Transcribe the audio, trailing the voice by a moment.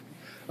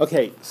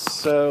Okay,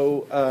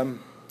 so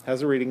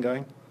how's the reading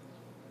going?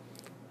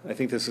 I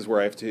think this is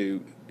where I have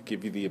to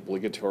give you the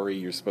obligatory,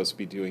 you're supposed to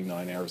be doing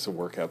 9 hours of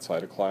work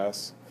outside of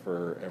class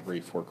for every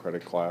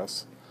 4-credit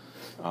class.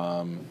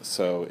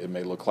 So it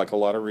may look like a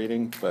lot of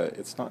reading, but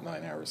it's not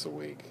 9 hours a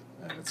week,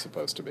 and it's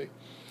supposed to be.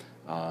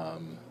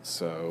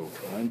 So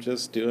I'm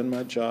just doing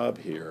my job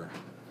here.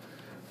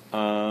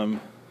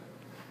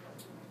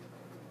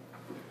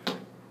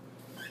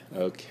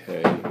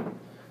 Okay.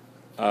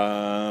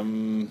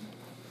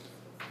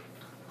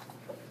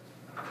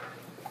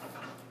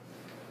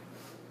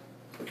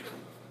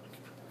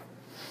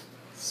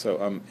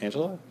 So,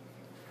 Angela?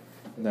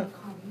 No.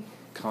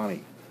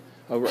 Connie.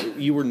 Oh, right.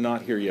 You were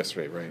not here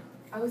yesterday, right?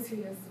 I was here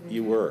yesterday.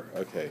 You were?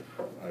 Okay.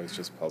 I was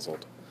just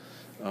puzzled.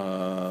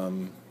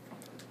 All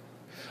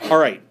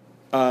right.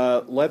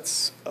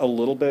 Let's a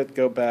little bit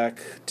go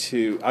back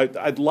to...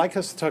 I'd like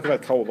us to talk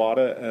about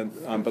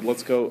Kawabata, but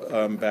let's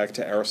go back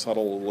to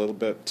Aristotle a little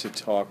bit to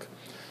talk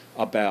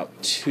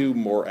about 2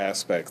 more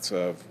aspects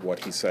of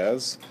what he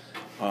says.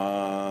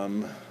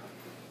 One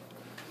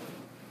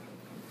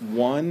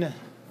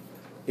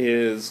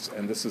is,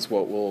 and this is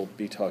what we'll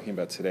be talking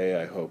about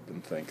today, I hope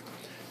and think,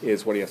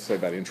 is what he has to say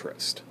about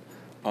interest.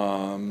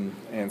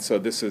 And so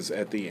this is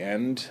at the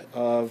end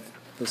of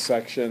the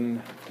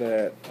section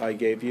that I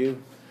gave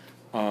you,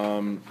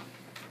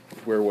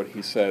 where what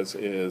he says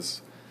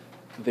is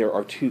there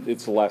are 2,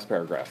 it's the last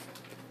paragraph.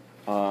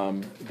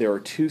 There are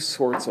 2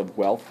 sorts of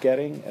wealth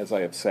getting, as I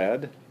have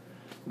said.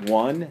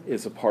 One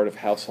is a part of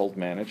household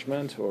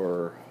management,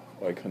 or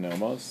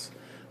oikonomos.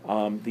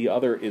 The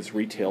other is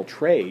retail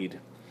trade,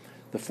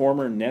 the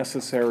former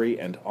necessary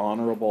and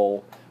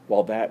honorable,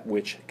 while that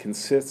which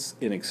consists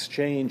in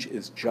exchange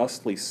is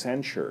justly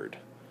censured.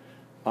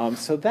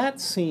 So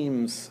that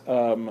seems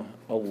a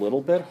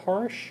little bit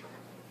harsh.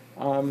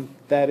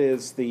 That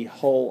is the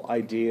whole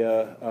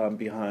idea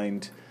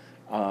behind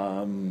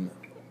an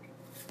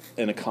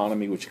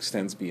economy which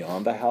extends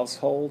beyond the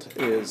household,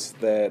 is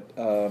that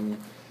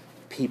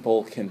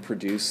people can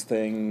produce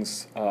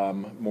things,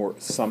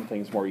 some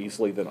things more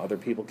easily than other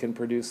people can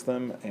produce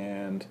them,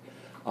 and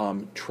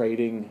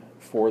trading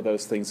for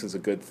those things is a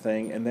good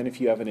thing. And then if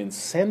you have an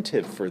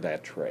incentive for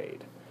that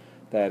trade,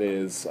 that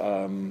is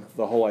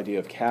the whole idea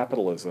of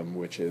capitalism,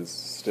 which is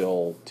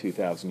still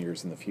 2,000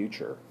 years in the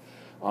future.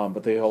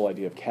 But the whole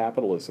idea of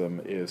capitalism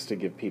is to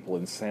give people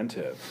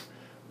incentive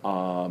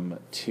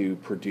to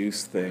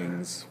produce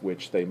things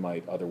which they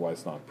might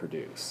otherwise not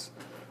produce.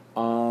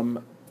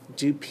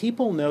 Do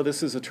people know,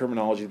 this is a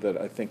terminology that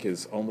I think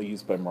is only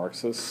used by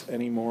Marxists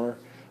anymore,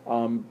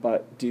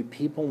 but do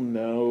people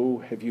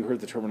know, have you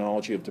heard the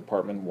terminology of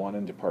Department 1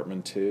 and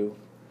Department 2?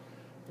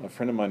 A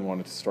friend of mine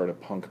wanted to start a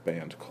punk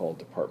band called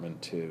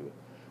Department 2.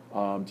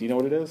 Do you know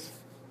what it is?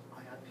 I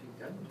actually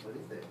don't. What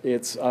is it?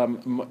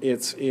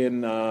 It's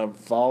in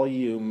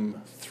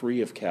Volume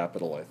 3 of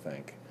Capital, I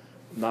think.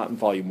 Not in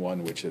Volume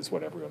 1, which is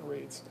what everyone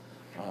reads.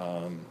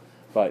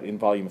 But in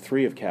Volume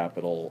 3 of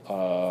Capital,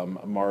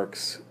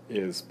 Marx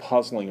is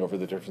puzzling over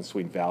the difference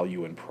between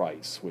value and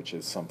price, which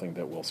is something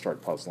that we'll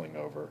start puzzling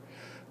over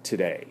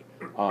today.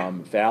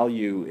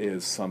 Value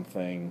is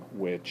something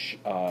which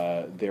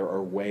there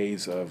are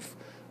ways of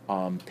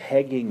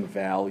pegging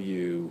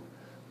value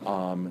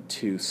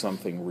to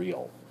something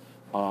real.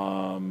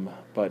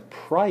 But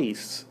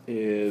price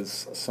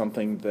is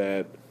something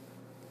that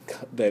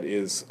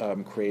is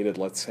created,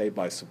 let's say,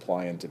 by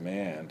supply and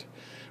demand,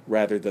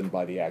 rather than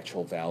by the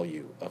actual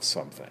value of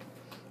something.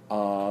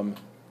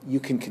 You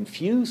can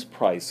confuse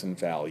price and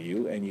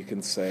value, and you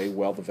can say,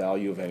 well, the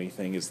value of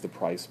anything is the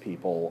price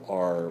people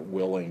are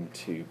willing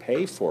to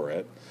pay for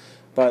it,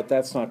 but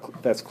that's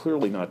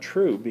clearly not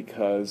true,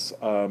 because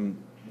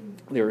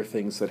there are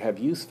things that have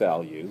use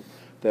value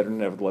that are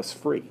nevertheless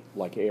free,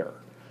 like air.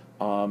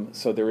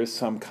 So there is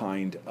some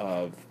kind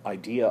of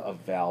idea of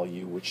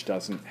value which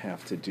doesn't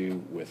have to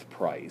do with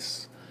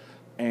price.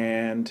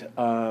 And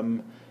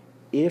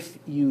if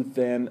you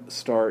then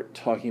start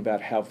talking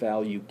about how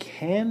value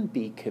can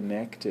be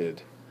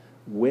connected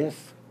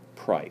with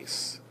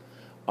price,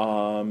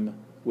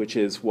 which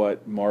is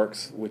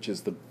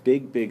the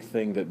big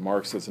thing that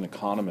Marx as an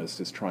economist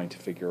is trying to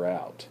figure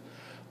out,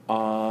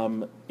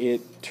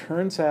 it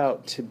turns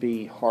out to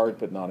be hard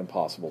but not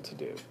impossible to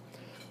do.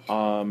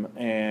 The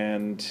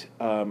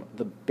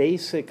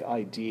basic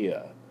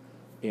idea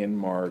in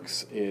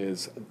Marx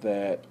is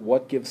that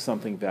what gives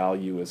something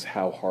value is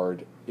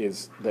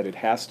that it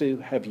has to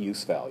have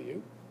use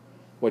value.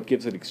 What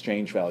gives it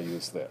exchange value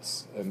is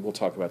this, and we'll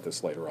talk about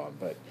this later on,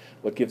 but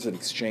what gives it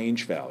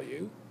exchange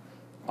value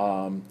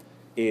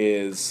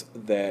is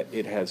that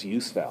it has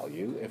use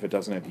value. If it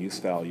doesn't have use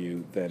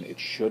value, then it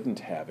shouldn't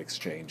have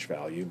exchange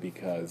value,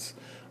 because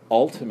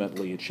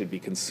ultimately it should be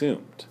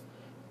consumed.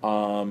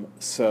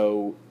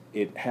 So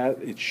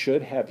it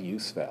should have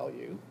use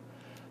value,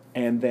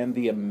 and then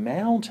the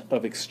amount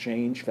of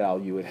exchange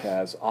value it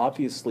has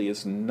obviously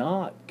is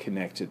not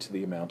connected to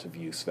the amount of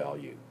use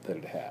value that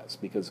it has,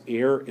 because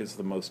air is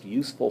the most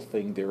useful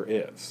thing there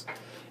is.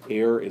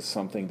 Air is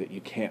something that you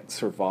can't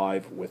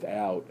survive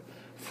without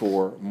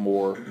for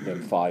more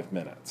than 5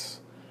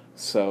 minutes.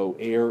 So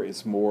air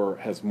has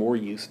more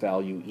use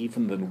value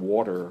even than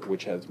water,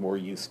 which has more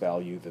use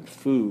value than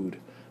food,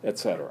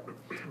 etc.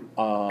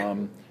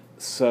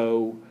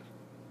 So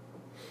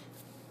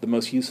the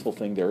most useful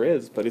thing there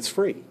is, but it's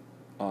free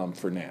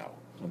for now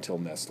until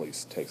Nestle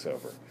takes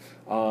over.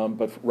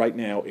 But right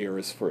now, air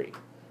is free.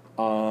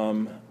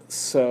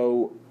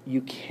 So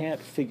you can't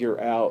figure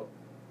out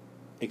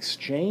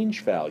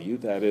exchange value,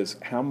 that is,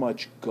 how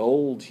much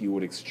gold you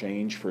would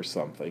exchange for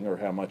something, or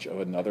how much of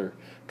another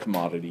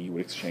commodity you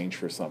would exchange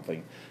for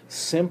something,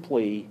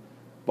 simply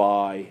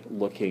by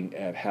looking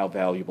at how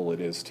valuable it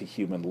is to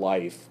human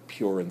life,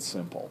 pure and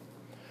simple.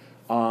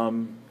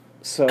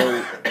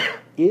 So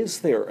is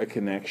there a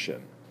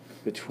connection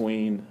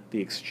between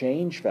the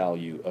exchange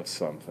value of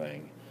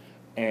something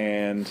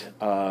and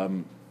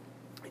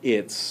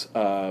its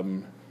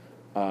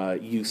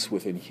use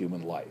within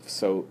human life?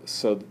 So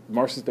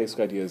Marx's basic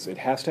idea is it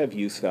has to have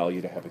use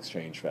value to have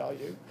exchange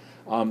value.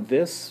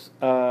 This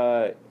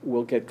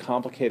will get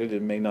complicated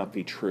and may not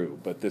be true,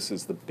 but this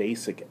is the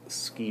basic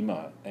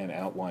schema and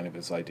outline of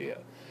his idea.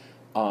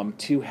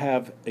 To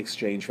have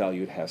exchange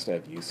value, it has to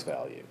have use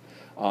value.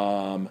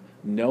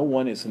 No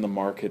one is in the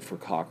market for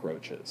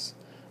cockroaches.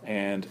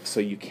 And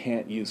so you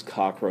can't use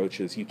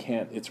cockroaches.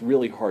 It's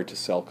really hard to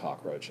sell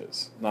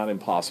cockroaches. Not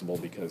impossible,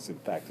 because in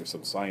fact there's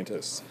some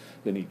scientists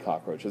that need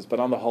cockroaches,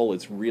 but on the whole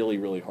it's really,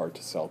 really hard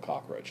to sell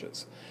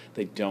cockroaches.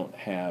 They don't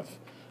have,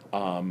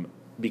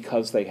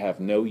 because they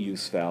have no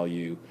use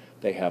value,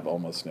 they have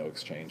almost no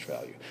exchange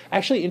value.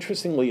 Actually,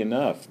 interestingly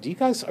enough,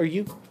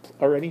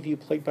 are any of you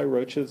plagued by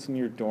roaches in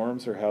your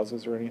dorms or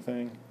houses or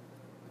anything?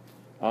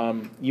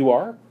 You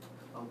are?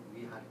 Oh,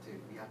 we had to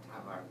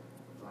have our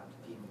flat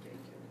fumigated.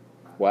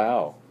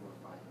 Wow. 4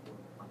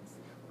 months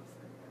ago.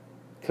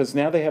 Because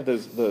now they have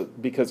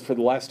because for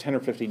the last 10 or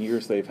 15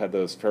 years they've had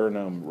those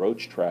pheromone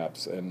roach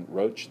traps, and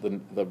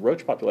the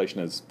roach population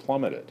has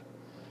plummeted.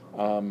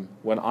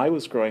 When I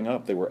was growing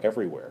up, they were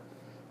everywhere.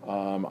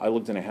 I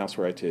lived in a house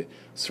where I had to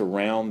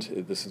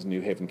surround, this is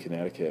New Haven,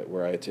 Connecticut,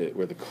 where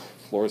the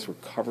floors were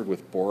covered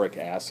with boric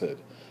acid,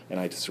 and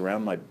I had to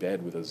surround my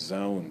bed with a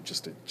zone,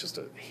 just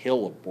a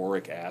hill of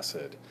boric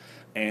acid.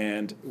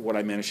 And what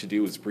I managed to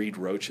do was breed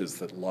roaches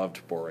that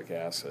loved boric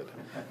acid.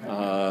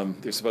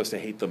 They're supposed to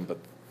hate them, but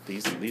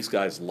these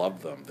guys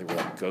loved them. They were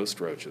like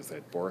ghost roaches. They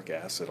had boric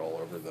acid all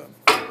over them.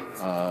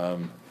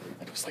 And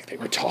it was like they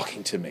were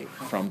talking to me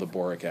from the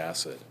boric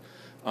acid.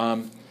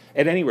 At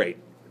any rate,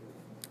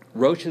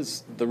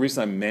 roaches, the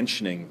reason I'm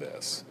mentioning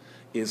this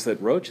is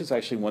that roaches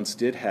actually once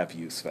did have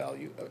use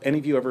value. Any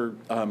of you ever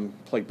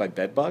plagued by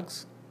bed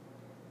bugs?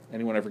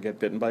 Anyone ever get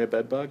bitten by a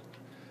bed bug?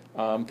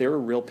 They're a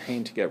real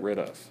pain to get rid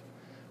of.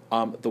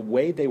 The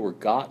way they were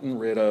gotten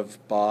rid of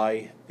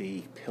by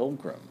the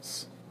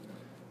Pilgrims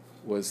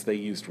was they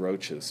used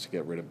roaches to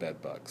get rid of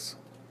bed bugs,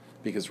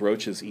 because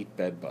roaches eat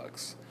bed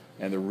bugs.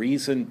 And the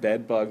reason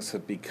bed bugs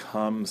have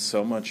become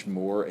so much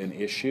more an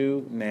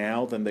issue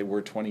now than they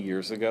were 20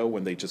 years ago,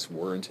 when they just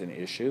weren't an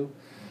issue,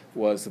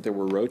 was that there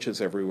were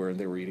roaches everywhere and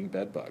they were eating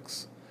bed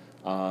bugs.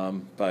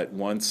 But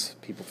once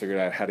people figured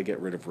out how to get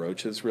rid of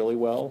roaches really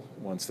well,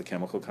 once the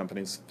chemical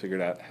companies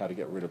figured out how to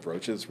get rid of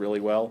roaches really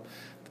well,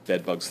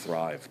 bed bugs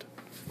thrived.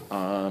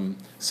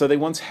 So they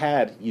once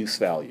had use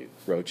value,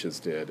 roaches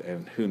did,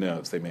 and who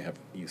knows, they may have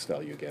use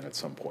value again at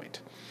some point.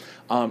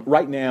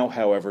 Right now,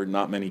 however,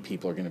 not many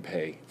people are going to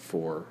pay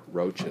for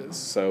roaches,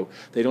 so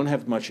they don't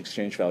have much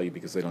exchange value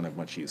because they don't have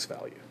much use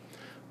value.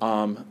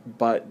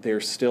 But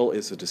there still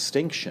is a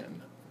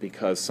distinction,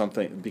 because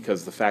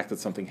the fact that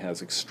something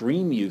has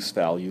extreme use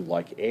value,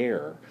 like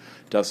air,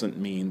 doesn't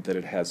mean that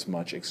it has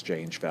much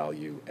exchange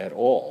value at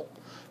all,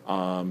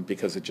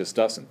 because it just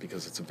doesn't,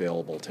 because it's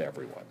available to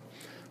everyone.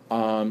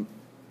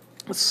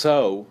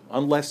 So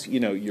unless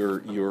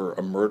you're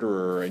a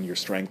murderer and you're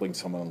strangling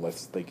someone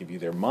unless they give you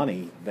their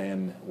money,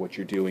 then what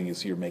you're doing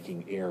is you're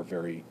making air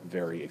very,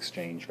 very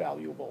exchange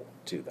valuable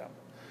to them.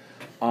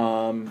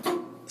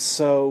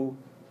 So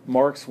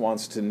Marx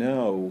wants to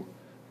know,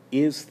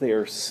 is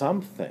there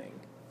something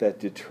that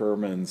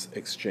determines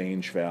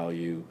exchange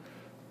value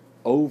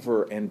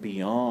over and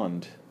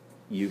beyond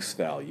use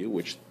value,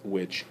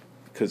 which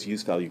because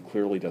use value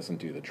clearly doesn't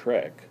do the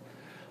trick?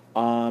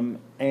 And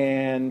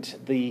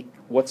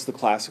what's the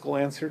classical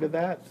answer to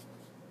that?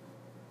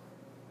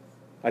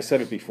 I said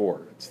it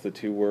before. It's the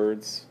two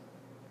words,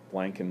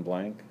 blank and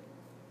blank.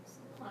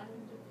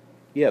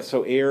 Yeah,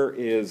 so air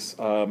is,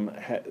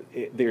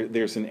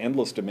 there's an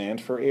endless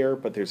demand for air,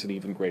 but there's an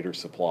even greater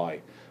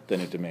supply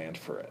than a demand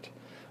for it.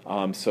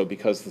 So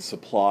because the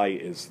supply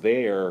is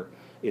there,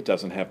 it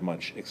doesn't have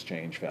much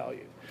exchange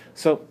value.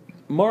 So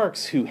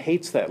Marx, who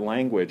hates that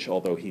language,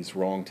 although he's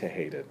wrong to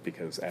hate it,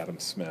 because Adam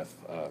Smith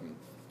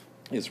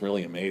is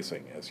really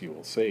amazing, as you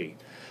will see,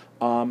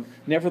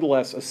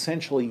 nevertheless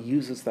essentially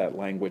uses that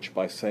language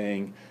by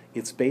saying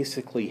it's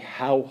basically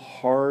how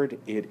hard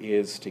it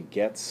is to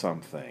get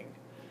something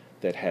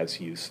that has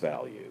use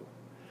value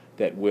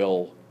that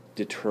will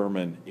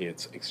determine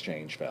its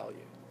exchange value.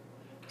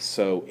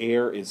 So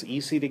air is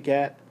easy to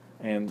get,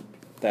 and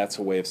That's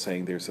a way of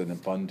saying there's an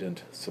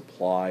abundant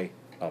supply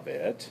of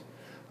it.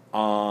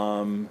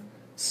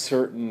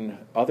 Certain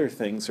other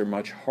things are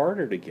much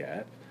harder to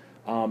get,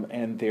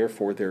 and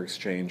therefore their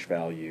exchange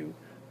value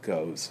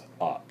goes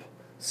up.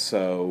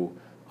 So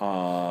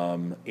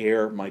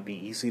air might be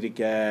easy to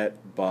get,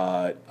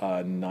 but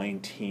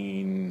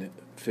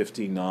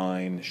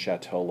 1959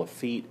 Chateau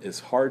Lafite is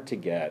hard to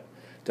get.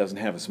 Doesn't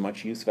have as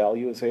much use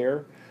value as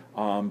air,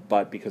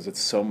 but because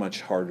it's so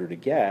much harder to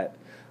get,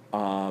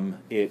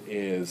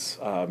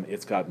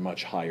 it's got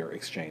much higher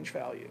exchange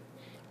value.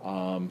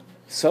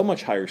 So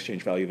much higher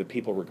exchange value that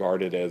people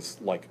regard it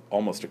as like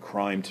almost a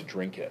crime to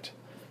drink it,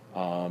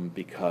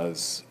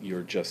 because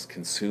you're just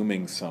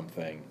consuming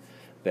something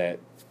that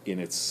in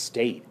its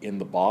state in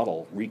the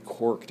bottle,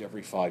 recorked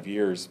every 5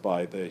 years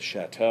by the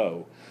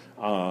Chateau,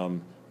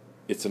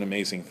 it's an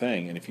amazing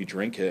thing. And if you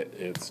drink it,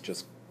 it's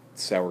just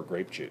sour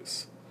grape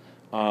juice.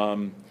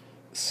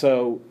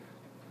 So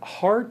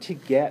hard to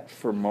get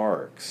for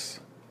Marx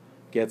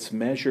gets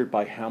measured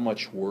by how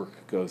much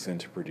work goes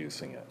into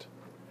producing it.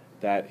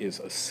 That is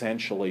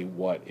essentially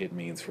what it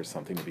means for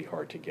something to be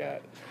hard to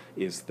get,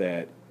 is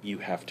that you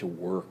have to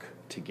work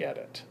to get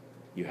it.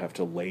 You have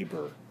to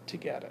labor to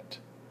get it.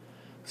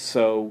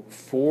 So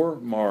for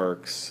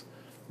Marx,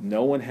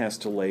 no one has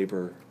to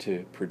labor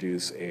to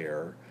produce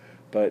air,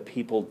 but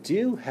people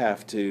do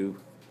have to,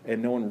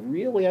 and no one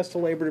really has to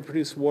labor to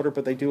produce water,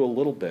 but they do a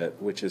little bit,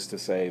 which is to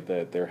say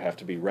that there have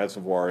to be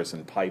reservoirs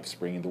and pipes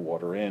bringing the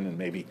water in, and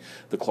maybe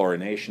the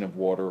chlorination of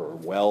water, or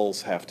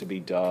wells have to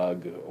be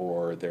dug,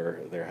 or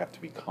there have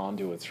to be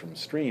conduits from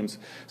streams.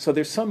 So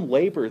there's some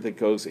labor that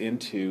goes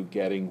into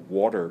getting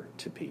water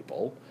to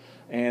people,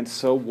 and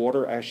so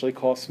water actually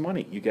costs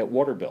money. You get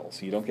water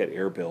bills. You don't get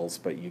air bills,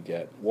 but you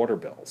get water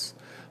bills.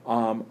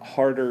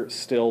 Harder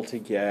still to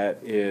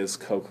get is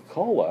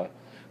Coca-Cola,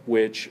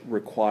 which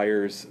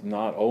requires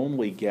not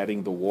only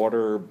getting the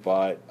water,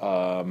 but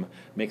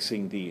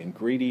mixing the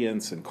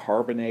ingredients and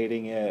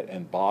carbonating it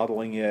and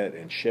bottling it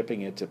and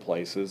shipping it to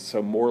places.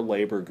 So more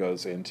labor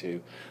goes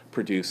into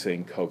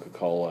producing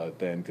Coca-Cola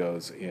than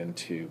goes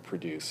into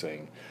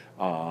producing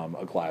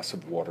a glass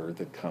of water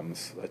that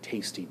comes, a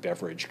tasty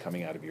beverage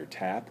coming out of your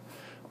tap.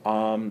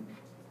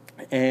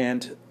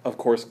 And, of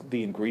course,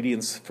 the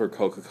ingredients for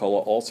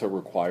Coca-Cola also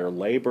require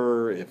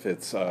labor. If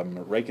it's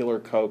regular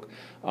Coke,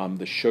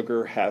 the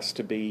sugar has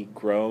to be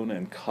grown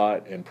and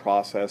cut and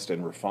processed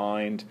and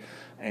refined.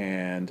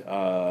 And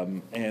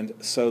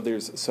so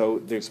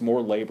there's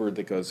more labor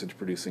that goes into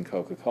producing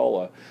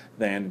Coca-Cola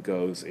than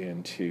goes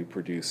into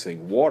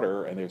producing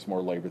water, and there's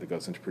more labor that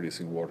goes into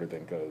producing water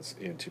than goes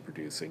into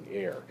producing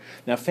air.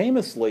 Now,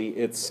 famously,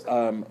 it's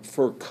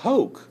for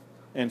Coke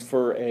and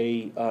for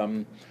a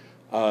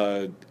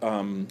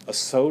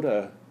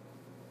soda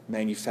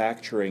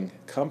manufacturing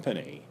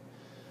company,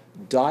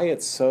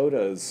 diet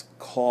sodas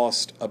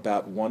cost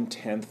about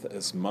 1/10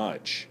 as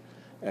much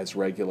as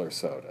regular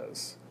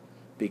sodas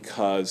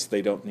because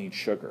they don't need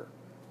sugar,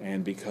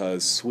 and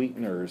because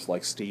sweeteners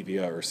like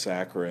stevia or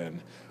saccharin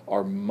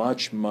are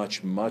much,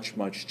 much, much,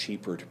 much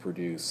cheaper to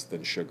produce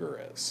than sugar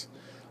is.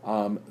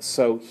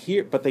 So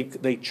here, but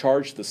they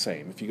charge the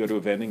same. If you go to a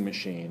vending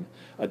machine,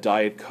 a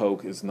Diet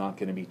Coke is not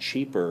going to be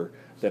cheaper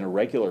than a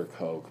regular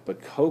Coke,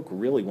 but Coke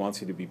really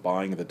wants you to be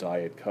buying the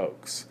Diet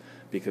Cokes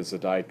because the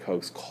Diet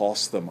Cokes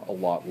cost them a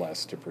lot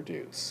less to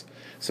produce.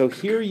 So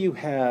here you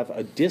have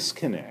a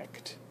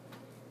disconnect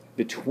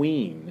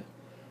between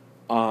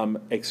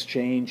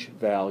exchange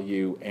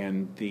value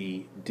and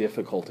the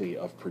difficulty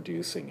of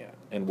producing it.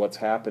 And what's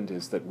happened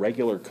is that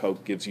regular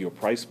Coke gives you a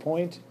price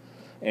point,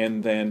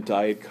 and then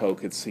Diet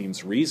Coke, it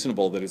seems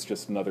reasonable that it's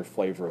just another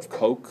flavor of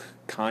Coke,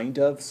 kind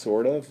of,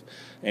 sort of,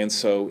 and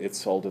so it's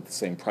sold at the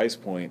same price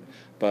point,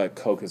 but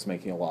Coke is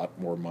making a lot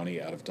more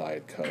money out of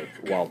Diet Coke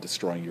while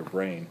destroying your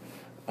brain,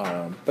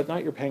 but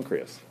not your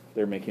pancreas.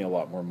 They're making a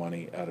lot more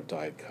money out of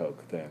Diet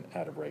Coke than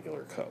out of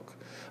regular Coke.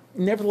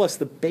 Nevertheless,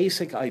 the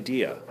basic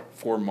idea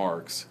for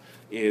Marx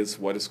is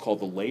what is called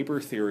the labor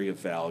theory of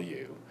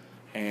value.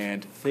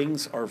 And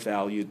things are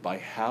valued by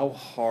how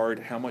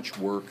much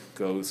work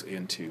goes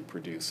into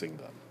producing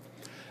them.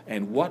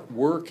 And what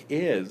work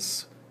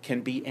is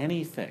can be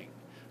anything.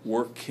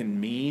 Work can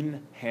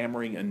mean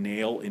hammering a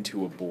nail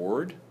into a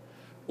board,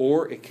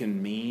 or it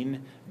can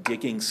mean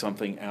digging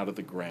something out of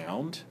the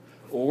ground,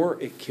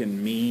 or it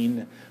can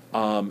mean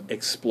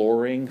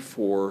exploring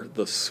for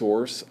the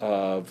source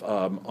of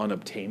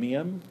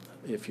unobtainium.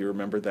 If you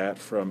remember that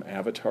from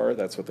Avatar,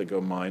 that's what they go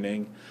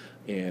mining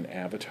in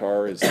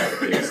Avatar, is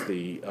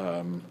the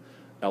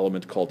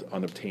element called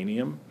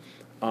unobtainium.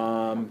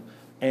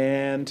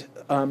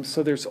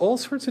 So there's all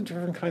sorts of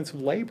different kinds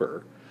of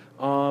labor.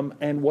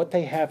 And what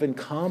they have in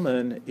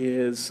common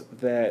is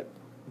that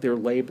they're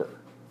labor,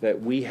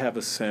 that we have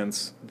a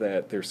sense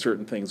that there's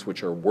certain things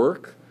which are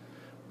work,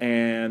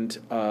 and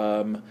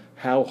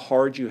how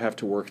hard you have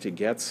to work to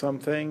get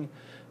something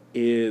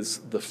is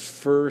the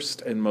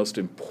first and most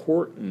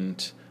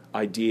important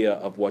idea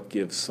of what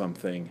gives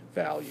something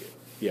value.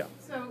 Yeah.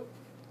 So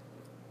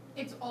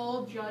it's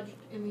all judged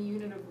in the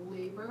unit of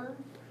labor.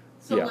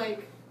 So Yeah.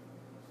 like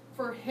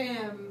for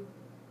him,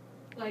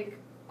 like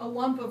a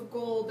lump of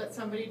gold that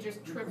somebody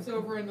just trips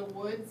over in the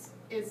woods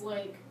is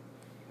like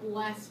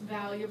less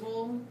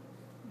valuable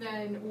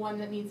than one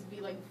that needs to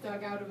be like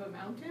dug out of a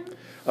mountain.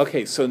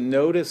 Okay, so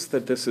notice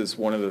that this is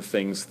one of the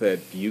things that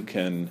you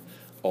can,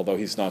 although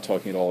he's not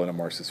talking at all in a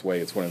Marxist way,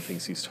 it's one of the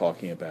things he's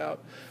talking about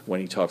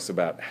when he talks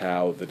about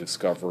how the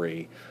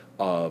discovery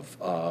of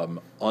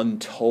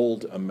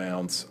untold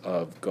amounts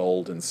of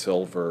gold and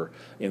silver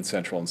in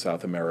Central and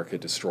South America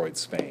destroyed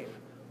Spain,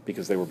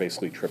 because they were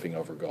basically tripping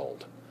over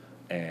gold.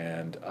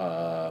 And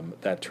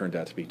that turned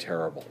out to be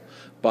terrible.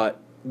 But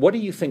what do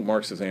you think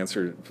Marx's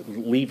answer,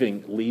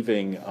 leaving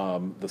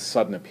the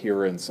sudden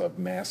appearance of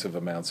massive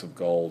amounts of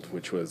gold,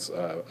 which was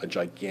a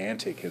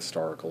gigantic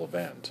historical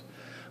event?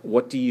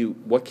 What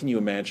can you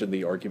imagine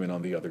the argument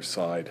on the other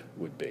side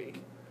would be?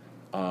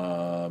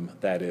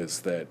 That is,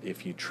 that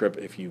if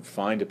you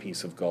find a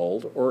piece of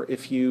gold, or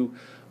if you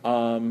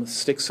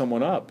stick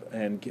someone up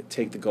and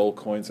take the gold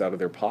coins out of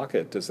their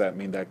pocket, does that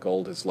mean that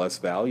gold is less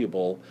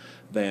valuable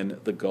than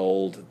the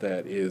gold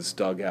that is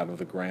dug out of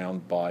the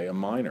ground by a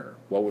miner?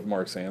 What would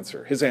Marx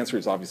answer? His answer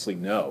is obviously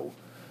no.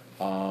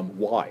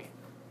 Why?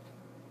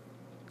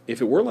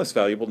 If it were less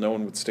valuable, no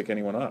one would stick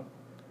anyone up.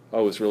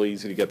 Oh, it's really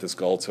easy to get this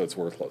gold, so it's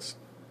worthless.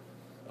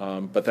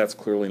 But that's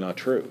clearly not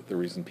true. The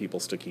reason people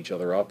stick each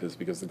other up is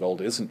because the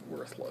gold isn't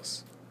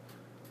worthless.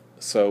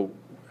 So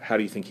how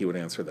do you think he would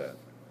answer that?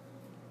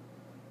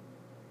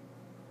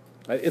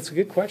 It's a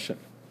good question.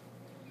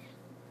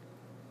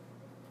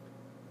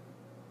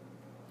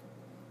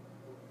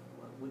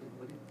 Would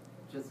it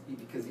just be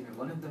because,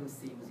 one of them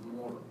seems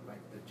more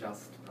like the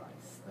just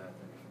price,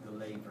 the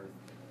labor.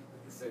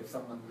 So if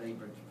someone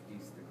labored to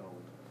produce the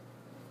gold,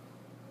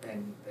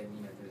 then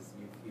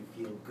you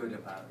feel good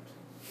about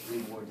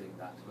rewarding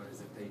that,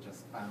 whereas if they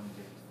just found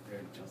it,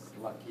 they're just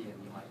lucky, and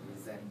you might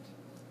resent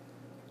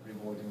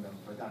rewarding them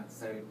for that.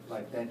 So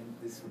then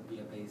this would be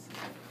a basis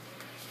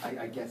of,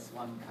 I guess,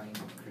 one kind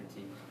of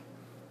critique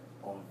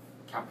of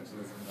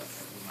capitalism that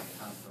you might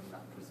have from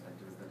that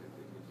perspective is that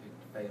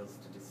it fails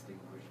to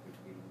distinguish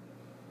between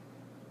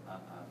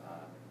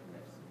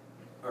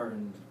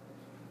earned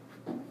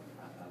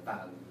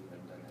value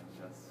and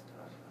just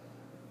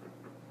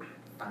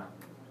found.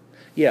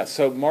 Yeah,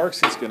 so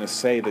Marx is going to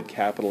say that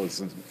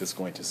capitalism is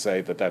going to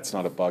say that that's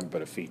not a bug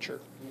but a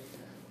feature.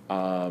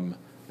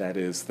 That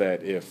is,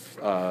 that if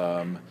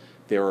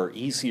there are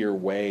easier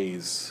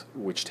ways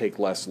which take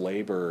less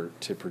labor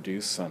to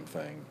produce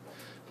something,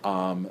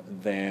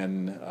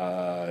 then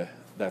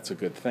that's a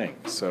good thing.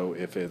 So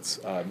if it's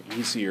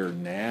easier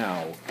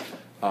now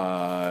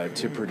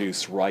to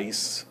produce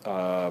rice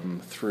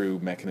through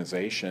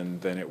mechanization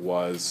than it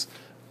was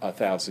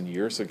 1,000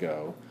 years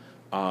ago,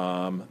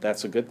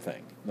 that's a good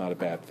thing, not a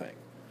bad thing.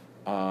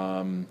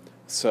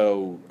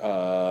 So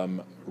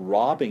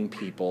robbing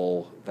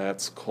people,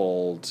 that's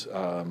called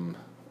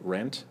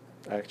rent,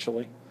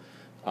 actually.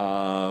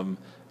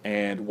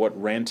 And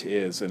what rent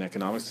is in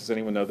economics, does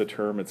anyone know the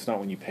term? It's not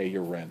when you pay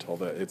your rent,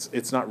 although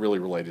it's not really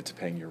related to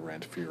paying your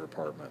rent for your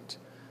apartment.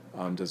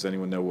 Does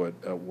anyone know what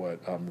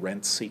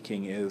rent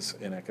seeking is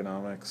in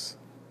economics?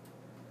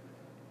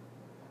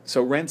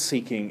 So rent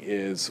seeking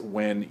is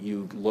when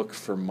you look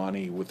for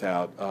money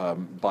without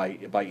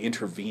by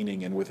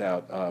intervening and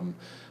without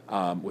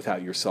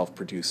yourself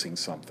producing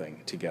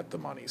something to get the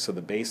money. So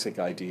the basic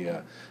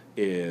idea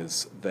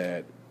is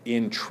that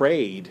in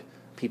trade,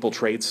 people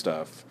trade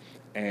stuff,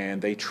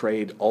 and they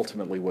trade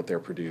ultimately what they're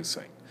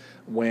producing.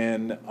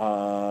 When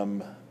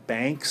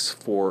banks,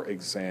 for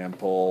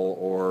example,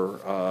 or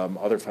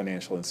other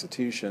financial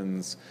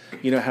institutions,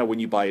 you know how when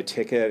you buy a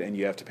ticket and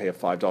you have to pay a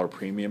 $5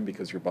 premium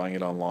because you're buying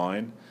it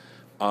online,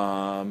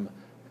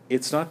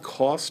 it's not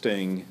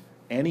costing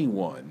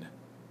anyone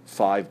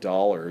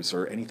 $5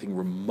 or anything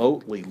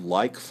remotely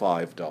like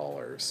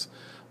 $5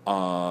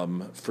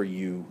 for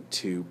you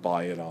to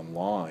buy it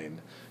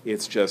online.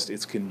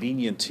 It's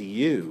convenient to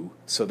you,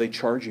 so they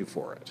charge you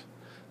for it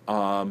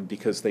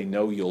because they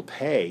know you'll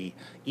pay,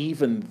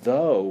 even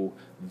though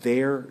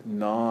they're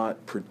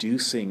not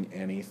producing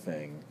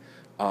anything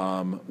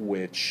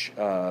which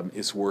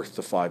is worth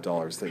the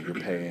 $5 that you're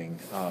paying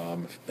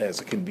as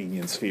a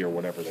convenience fee or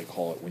whatever they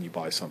call it when you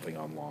buy something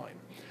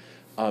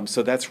online.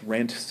 So that's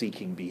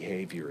rent-seeking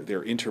behavior.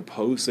 They're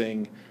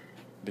interposing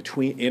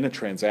in a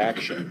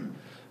transaction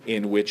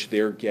in which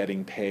they're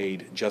getting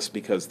paid just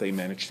because they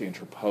managed to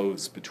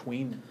interpose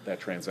between that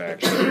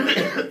transaction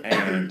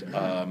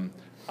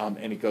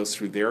and it goes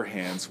through their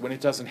hands when it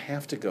doesn't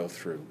have to go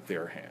through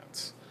their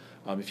hands.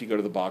 If you go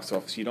to the box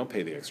office, you don't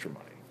pay the extra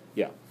money.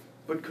 Yeah.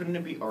 But couldn't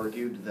it be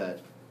argued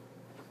that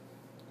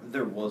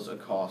there was a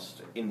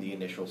cost in the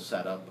initial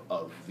setup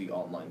of the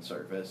online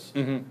service,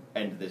 and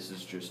this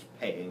is just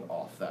paying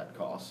off that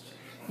cost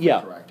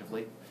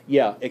retroactively?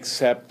 Yeah,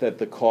 except that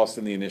the cost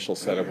in the initial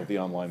setup of the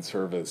online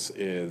service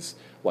is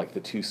like the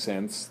 2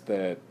 cents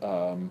that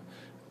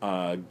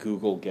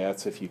Google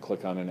gets if you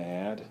click on an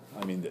ad.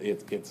 I mean,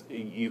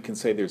 you can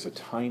say there's a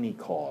tiny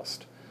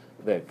cost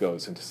that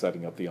goes into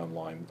setting up the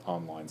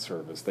online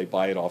service. They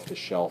buy it off the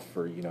shelf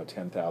for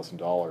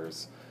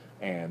 $10,000,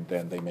 and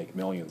then they make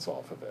millions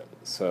off of it.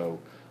 So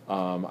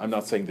I'm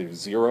not saying there's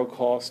zero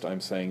cost. I'm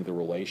saying the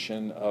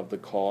relation of the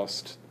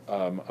cost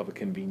of a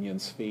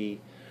convenience fee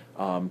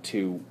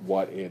to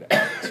what it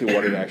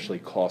actually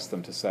costs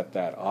them to set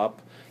that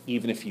up,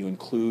 even if you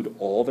include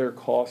all their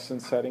costs in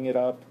setting it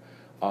up,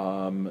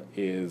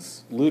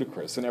 is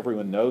ludicrous, and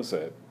everyone knows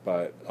it,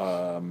 but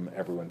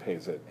everyone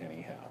pays it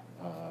anyhow.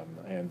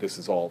 And this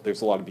is all,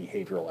 there's a lot of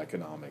behavioral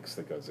economics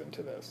that goes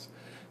into this.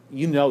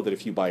 You know that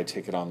if you buy a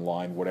ticket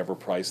online, whatever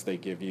price they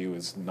give you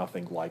is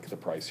nothing like the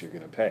price you're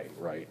going to pay,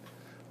 right?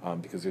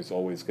 Because there's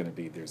always going to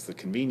be, there's the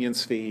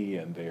convenience fee,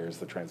 and there's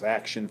the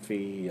transaction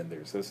fee, and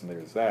there's this and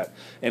there's that.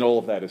 And all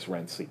of that is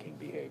rent-seeking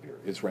behavior,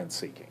 is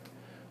rent-seeking.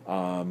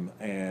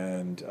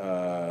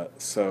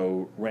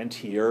 So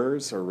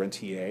rentiers, or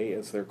rentier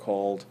as they're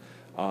called,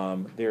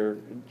 they're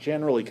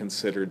generally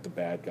considered the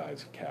bad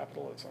guys of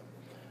capitalism.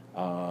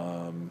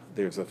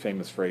 There's a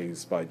famous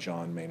phrase by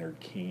John Maynard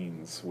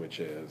Keynes, which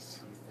is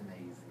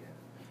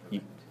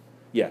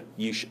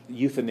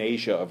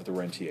euthanasia of the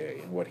rentier.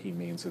 And what he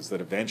means is that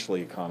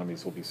eventually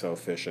economies will be so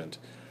efficient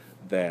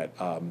that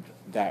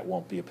that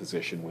won't be a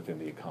position within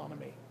the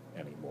economy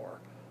anymore.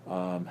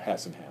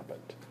 Hasn't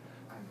happened.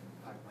 I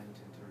went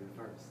into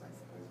reverse, I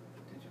suppose,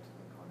 with the digital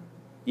economy.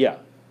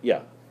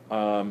 Yeah.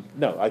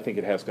 No, I think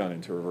it has gone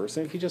into reverse.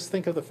 And if you just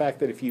think of the fact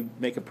that if you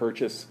make a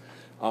purchase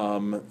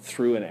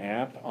through an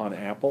app on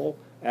Apple,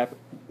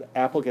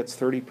 Apple gets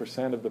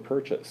 30% of the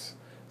purchase.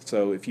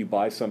 So if you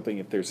buy something,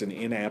 if there's an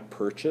in-app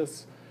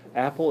purchase,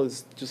 Apple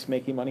is just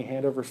making money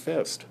hand over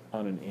fist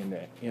on an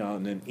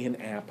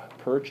in-app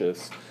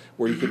purchase,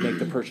 where you could make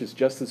the purchase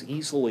just as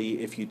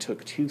easily if you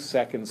took 2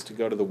 seconds to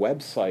go to the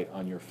website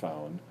on your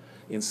phone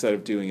instead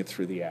of doing it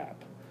through the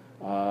app.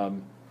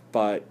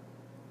 But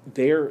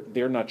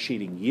they're not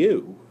cheating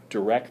you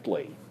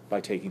directly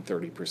by taking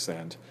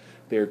 30%.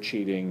 They're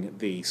cheating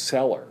the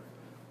seller.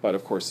 But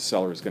of course, the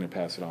seller is going to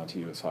pass it on to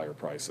you as higher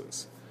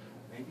prices.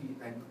 Maybe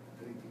then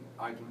the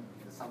argument,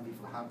 because some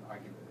people have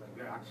argued that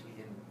we're actually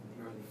in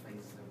the early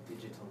phase of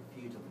digital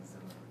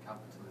feudalism,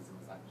 capitalism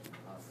has actually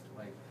passed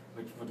away,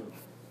 which would have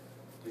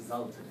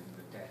resulted in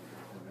the death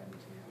of the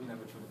rentier,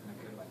 which would have been a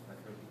good, like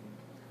there would be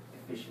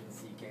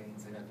efficiency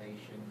gains,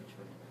 innovation, which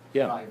would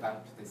drive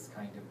out this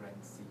kind of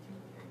rent-seeking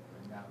behavior.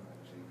 And now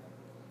actually,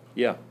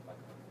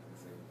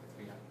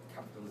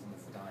 capitalism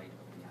has died,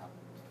 but we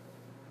haven't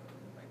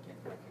yet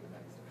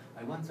recognized it.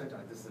 I once heard,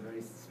 this is a very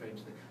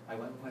strange thing, I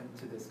went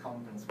to this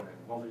conference where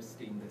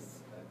Wallerstein, this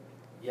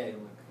Yale,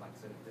 like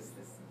sort of this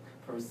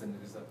person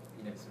who's a, sort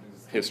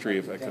of history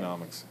of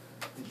economics.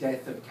 The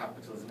death of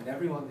capitalism, and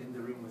everyone in the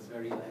room was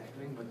very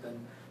left-wing, but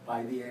then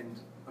by the end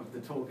of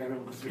the talk,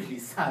 everyone was really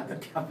sad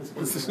that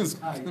capitalism was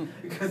dying,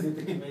 because it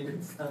made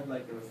it sound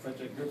like it was such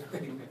a good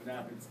thing, and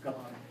now it's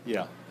gone.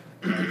 Yeah.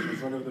 It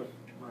was one of the,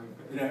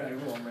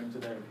 everyone went to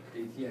their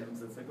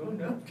ATMs and said, oh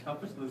no,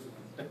 capitalism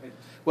is dead.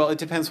 Well, it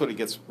depends what it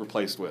gets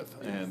replaced with.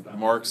 And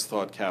Marx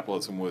thought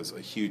capitalism was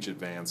a huge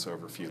advance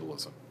over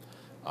feudalism.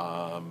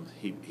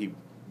 He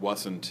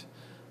wasn't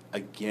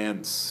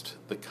against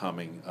the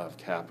coming of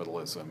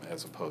capitalism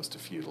as opposed to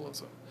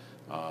feudalism.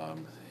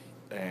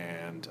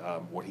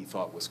 What he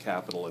thought was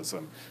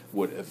capitalism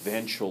would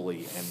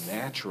eventually and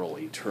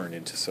naturally turn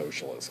into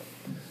socialism.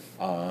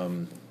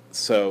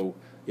 So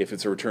if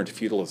it's a return to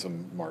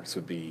feudalism, Marx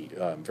would be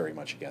very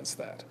much against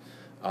that.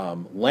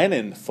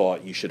 Lenin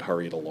thought you should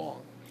hurry it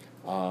along.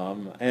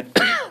 And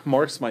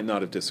Marx might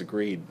not have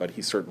disagreed, but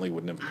he certainly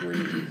wouldn't have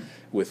agreed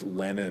with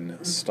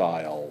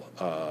Lenin-style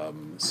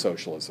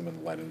socialism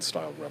and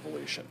Lenin-style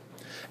revolution.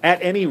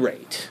 At any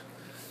rate,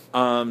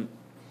 so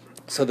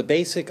the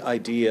basic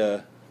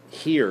idea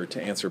here, to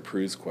answer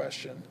Prue's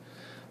question,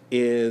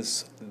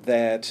 is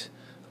that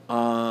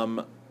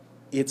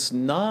it's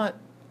not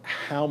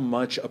how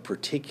much a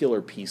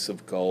particular piece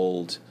of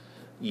gold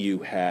you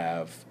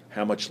have,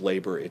 how much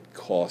labor it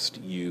cost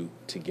you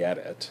to get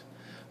it,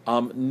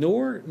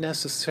 nor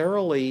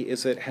necessarily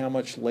is it how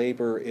much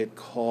labor it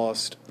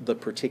cost the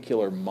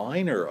particular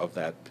miner of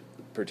that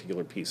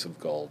particular piece of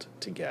gold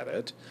to get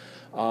it.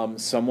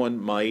 Someone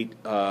might,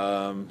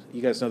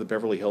 you guys know the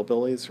Beverly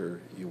Hillbillies, or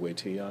are you way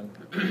too young?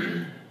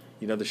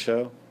 You know the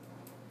show?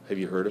 Have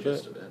you heard of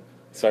it?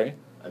 Sorry?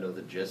 I know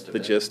the gist of it.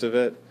 The gist of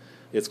it?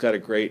 It's got a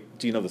great,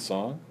 do you know the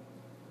song?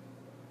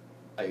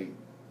 I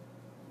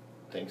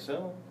think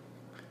so.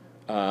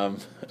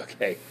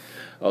 Okay.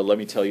 Let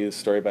me tell you a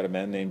story about a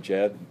man named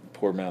Jed.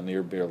 Poor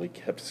mountaineer, barely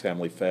kept his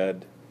family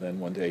fed. Then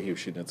one day he was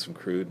shooting at some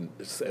food,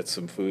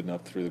 and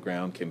up through the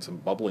ground came some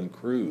bubbling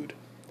crude.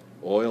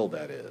 Oil,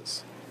 that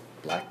is.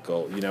 Black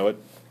gold. You know it?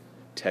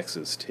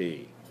 Texas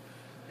tea.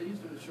 They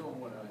used to show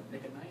them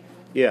Nick at Night?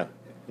 Yeah.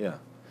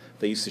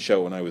 They used to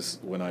show when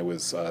I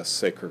was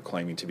sick or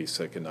claiming to be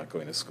sick and not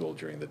going to school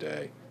during the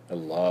day. I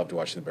loved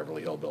watching the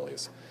Beverly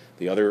Hillbillies.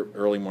 The other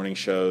early morning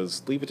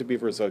shows, Leave It to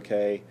Beaver was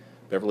okay.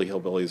 Beverly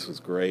Hillbillies was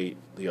great.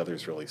 The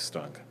others really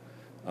stunk.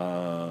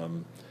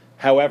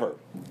 However,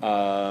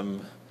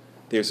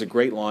 there's a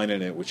great line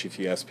in it, which if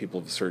you ask people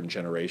of a certain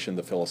generation,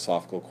 the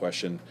philosophical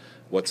question,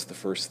 what's the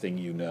first thing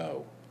you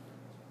know?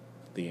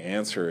 The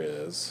answer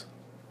is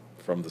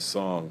from the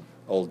song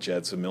 "Old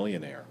Jed's a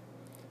Millionaire."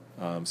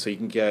 So you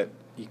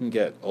can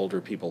get older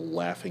people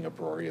laughing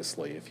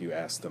uproariously if you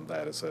ask them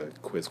that as a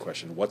quiz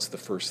question. What's the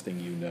first thing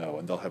you know?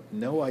 And they'll have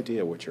no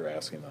idea what you're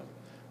asking them.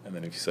 And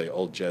then if you say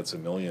 "Old Jed's a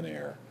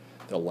millionaire,"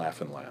 they'll laugh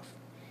and laugh.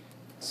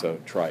 So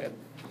try it.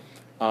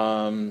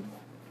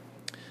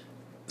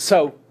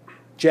 So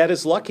Jed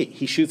is lucky.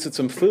 He shoots at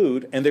some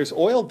food, and there's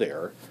oil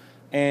there,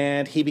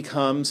 and he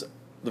becomes,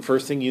 the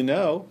first thing you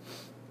know,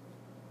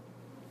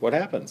 what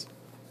happens?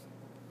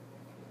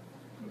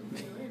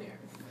 Millionaire.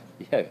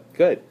 Yeah,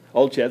 good.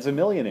 Old Jed's a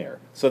millionaire.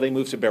 So they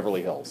move to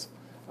Beverly Hills.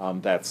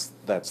 That's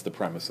the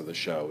premise of the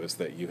show, is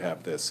that you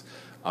have this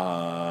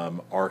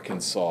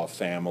Arkansas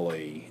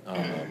family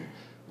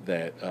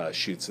that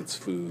shoots its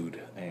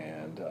food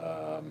and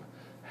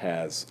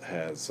has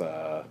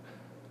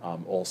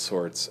all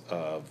sorts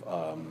of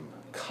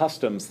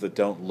customs that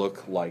don't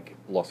look like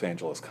Los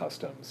Angeles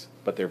customs,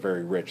 but they're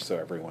very rich, so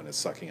everyone is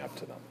sucking up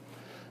to them.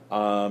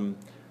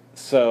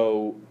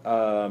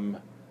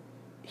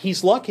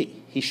 He's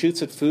lucky. He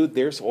shoots at food,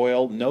 there's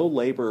oil, no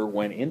labor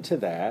went into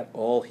that.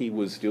 All he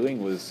was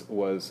doing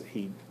was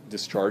he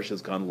discharged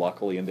his gun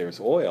luckily, and there's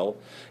oil.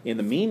 In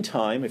the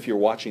meantime, if you're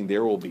watching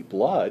There Will Be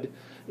Blood,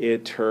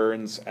 it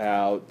turns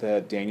out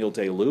that Daniel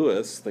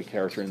Day-Lewis, the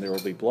character in There Will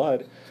Be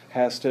Blood,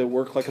 has to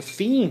work like a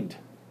fiend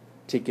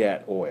to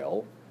get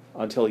oil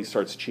until he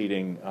starts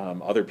cheating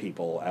other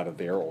people out of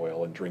their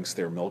oil and drinks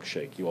their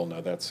milkshake. You all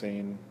know that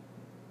scene?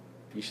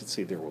 You should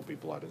see There Will Be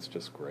Blood. It's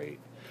just great.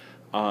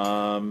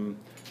 But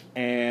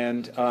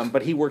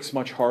he works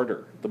much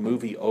harder. The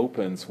movie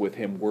opens with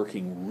him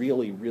working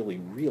really, really,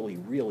 really,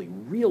 really,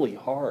 really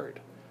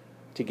hard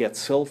to get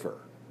silver,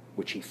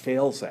 which he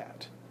fails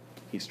at.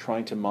 He's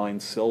trying to mine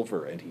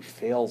silver, and he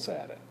fails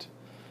at it.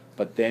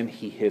 But then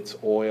he hits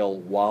oil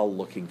while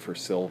looking for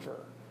silver.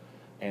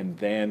 And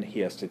then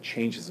he has to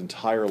change his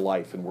entire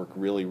life and work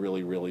really,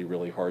 really, really,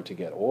 really hard to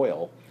get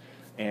oil.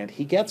 And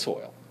he gets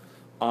oil.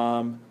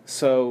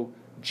 So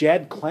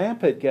Jed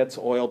Clampett gets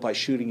oil by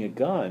shooting a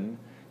gun.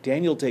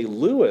 Daniel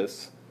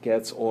Day-Lewis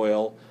gets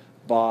oil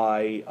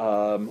by,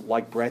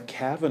 like Brett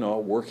Kavanaugh,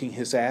 working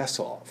his ass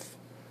off,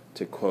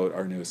 to quote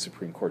our newest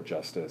Supreme Court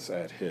justice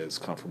at his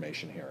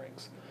confirmation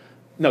hearings.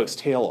 No, it's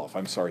tail off.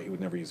 I'm sorry, he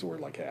would never use a word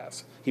like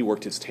ass. He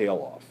worked his tail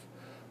off.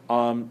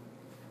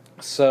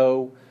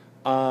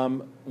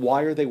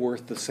 Why are they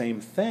worth the same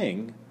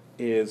thing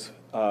is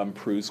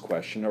Prue's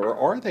question, or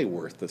are they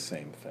worth the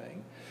same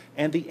thing?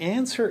 And the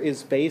answer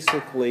is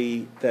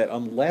basically that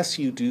unless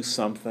you do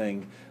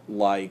something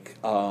like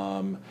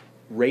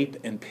rape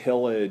and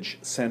pillage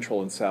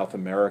Central and South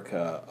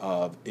America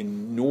of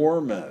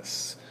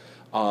enormous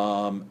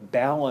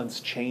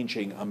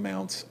balance-changing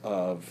amounts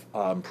of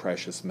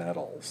precious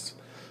metals,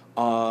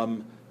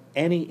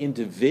 any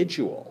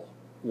individual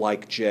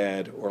like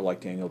Jed or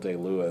like Daniel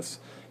Day-Lewis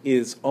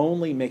is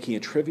only making a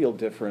trivial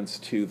difference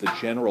to the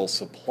general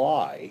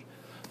supply,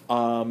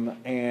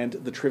 and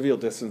the trivial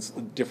difference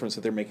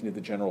that they're making to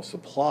the general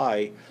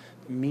supply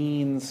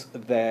means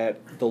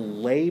that the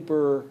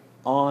labor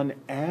on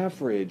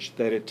average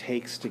that it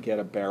takes to get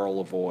a barrel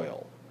of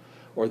oil,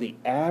 or the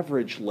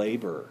average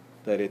labor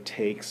that it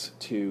takes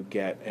to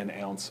get an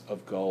ounce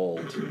of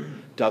gold,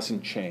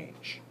 doesn't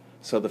change.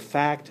 So the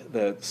fact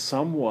that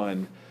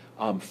someone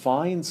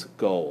finds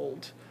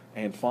gold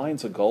and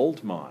finds a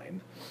gold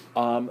mine,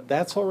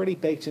 that's already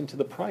baked into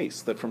the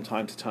price, that from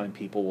time to time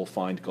people will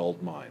find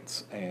gold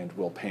mines and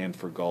will pan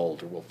for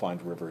gold, or will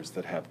find rivers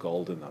that have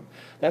gold in them.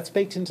 That's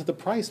baked into the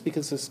price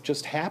because this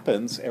just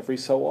happens every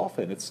so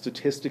often. It's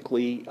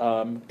statistically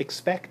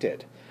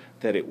expected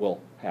that it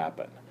will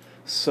happen.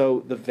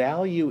 So the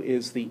value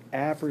is the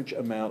average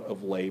amount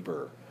of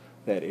labor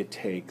that it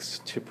takes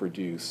to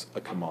produce a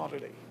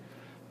commodity.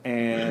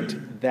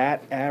 And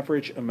that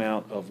average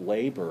amount of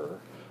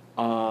labor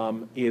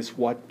is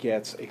what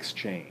gets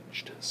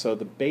exchanged. So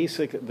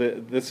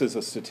this is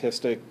a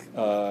statistic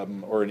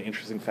or an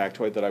interesting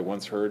factoid that I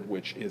once heard,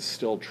 which is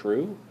still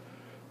true,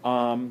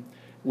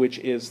 which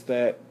is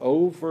that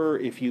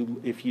if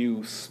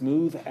you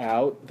smooth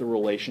out the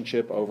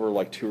relationship over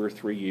like 2 or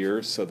 3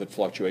 years so that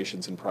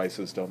fluctuations in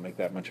prices don't make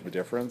that much of a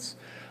difference,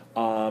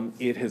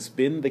 it has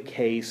been the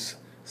case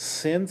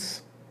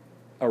since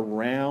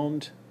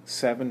around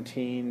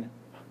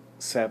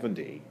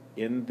 1770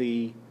 in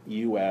the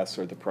U.S.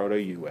 or the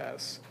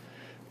proto-U.S.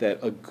 that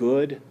a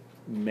good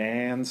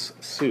man's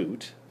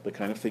suit, the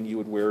kind of thing you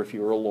would wear if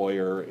you were a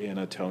lawyer in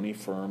a Tony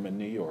firm in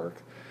New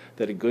York,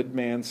 that a good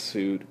man's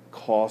suit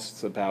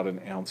costs about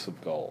an ounce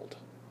of gold.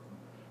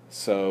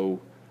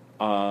 So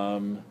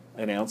an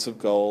ounce of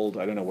gold,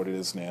 I don't know what it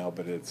is now,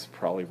 but it's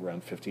probably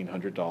around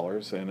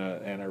 $1,500,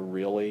 and a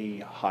really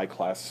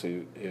high-class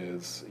suit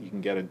is, you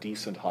can get a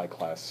decent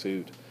high-class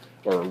suit,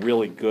 or a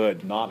really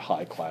good, not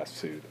high-class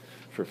suit,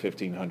 for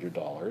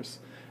 $1,500.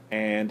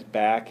 And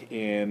back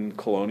in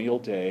colonial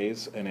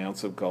days, an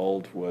ounce of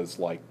gold was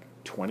like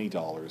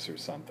 $20 or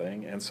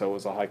something, and so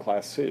was a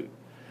high-class suit.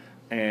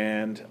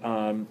 And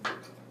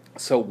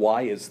so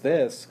why is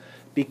this?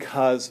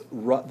 Because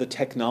the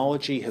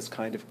technology has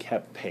kind of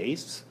kept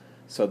pace.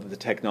 So that the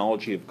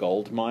technology of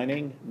gold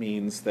mining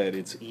means that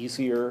it's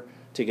easier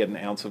to get an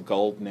ounce of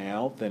gold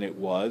now than it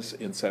was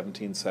in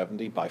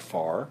 1770 by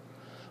far.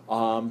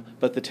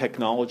 But the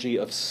technology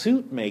of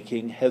suit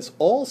making has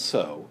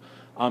also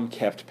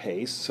kept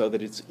pace so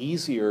that it's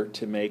easier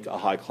to make a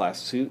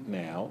high-class suit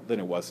now than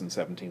it was in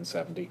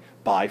 1770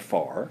 by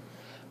far.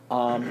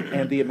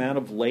 And the amount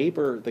of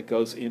labor that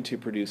goes into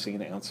producing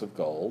an ounce of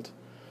gold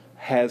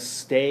has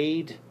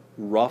stayed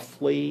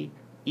roughly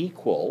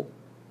equal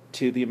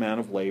to the amount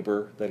of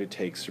labor that it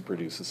takes to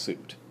produce a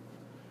suit.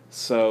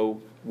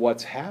 So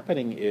what's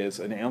happening is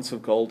an ounce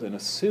of gold in a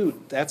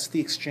suit, that's the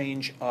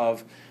exchange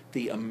of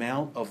the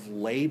amount of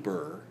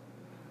labor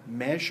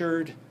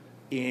measured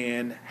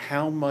in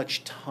how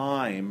much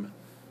time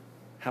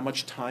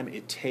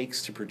it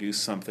takes to produce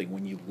something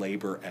when you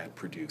labor at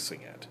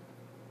producing it.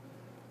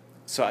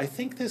 So I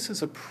think this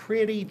is a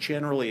pretty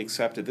generally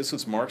accepted, this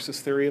was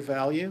Marx's theory of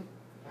value,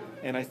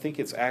 and I think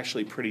it's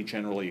actually pretty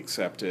generally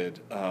accepted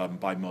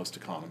by most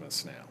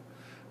economists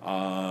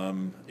now.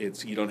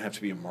 You don't have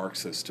to be a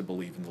Marxist to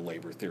believe in the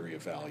labor theory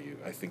of value.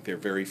 I think there are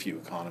very few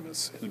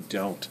economists who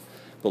don't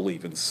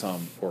believe in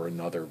some or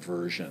another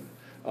version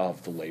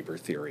of the labor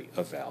theory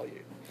of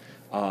value.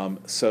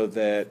 So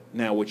that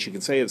now what you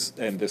can say is,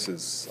 and this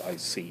is, I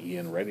see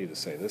Ian ready to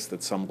say this,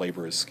 that some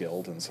labor is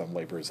skilled and some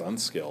labor is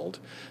unskilled.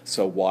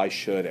 So why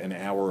should an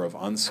hour of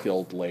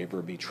unskilled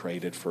labor be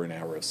traded for an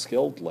hour of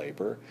skilled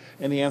labor?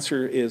 And the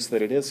answer is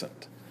that it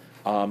isn't.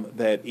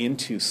 That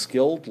into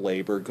skilled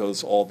labor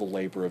goes all the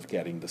labor of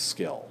getting the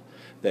skill.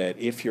 That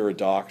if you're a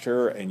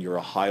doctor and you're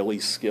a highly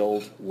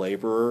skilled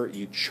laborer,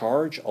 you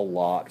charge a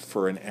lot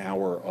for an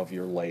hour of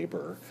your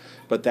labor,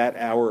 but that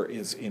hour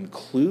is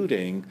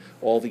including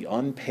all the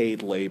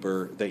unpaid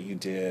labor that you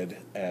did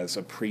as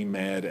a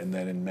pre-med and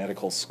then in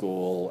medical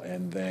school,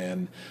 and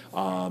then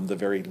the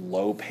very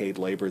low-paid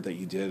labor that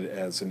you did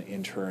as an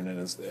intern and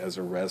as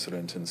a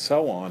resident and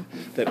so on,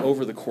 that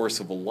over the course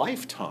of a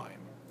lifetime,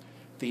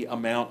 the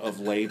amount of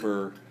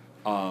labor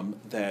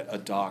that a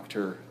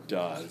doctor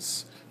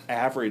does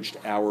averaged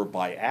hour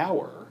by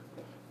hour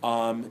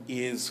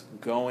is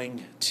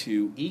going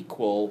to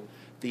equal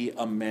the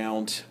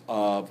amount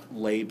of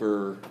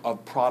labor,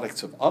 of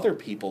products of other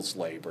people's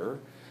labor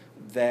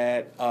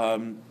that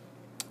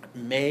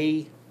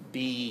may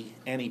be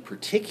any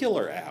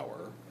particular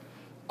hour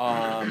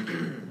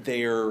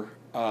they're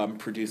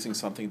producing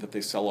something that they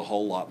sell a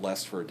whole lot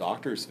less for a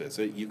doctor's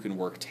visit. You can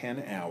work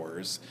 10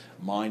 hours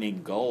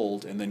mining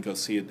gold and then go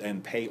see it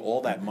and pay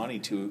all that money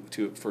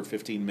for a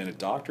 15-minute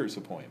doctor's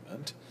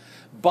appointment.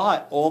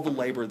 But all the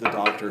labor the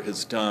doctor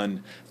has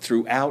done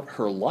throughout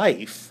her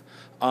life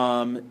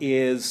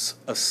is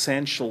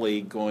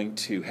essentially going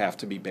to have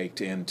to be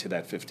baked into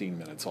that 15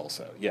 minutes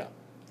also. Yeah.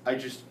 I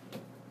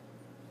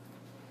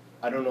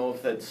don't know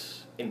if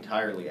that's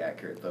entirely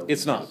accurate, though.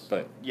 It's not,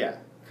 but... Yeah,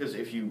 because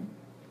if you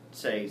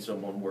say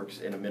someone works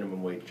in a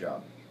minimum wage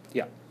job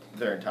yeah,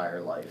 their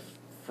entire life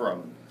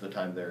from the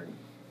time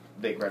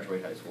they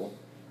graduate high school,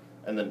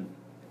 and then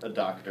a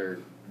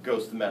doctor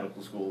goes to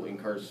medical school,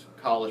 incurs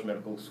college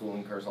medical school,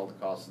 incurs all the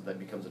costs, and then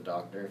becomes a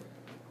doctor,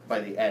 by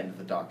the end,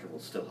 the doctor will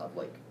still have,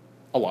 like...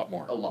 a lot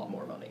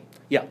more money.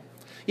 Yeah.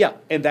 Yeah,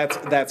 and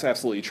that's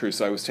absolutely true.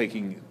 So I was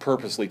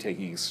purposely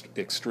taking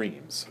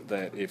extremes,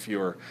 that if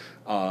you're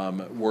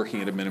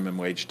working at a minimum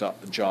wage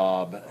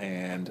job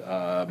and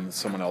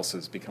someone else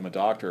has become a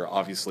doctor,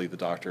 obviously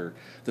the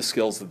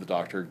skills that the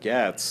doctor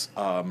gets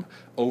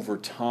over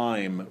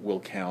time will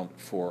count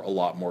for a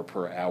lot more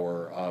per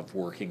hour of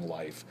working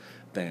life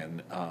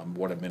than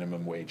what a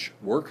minimum wage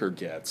worker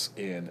gets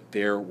in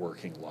their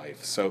working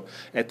life. So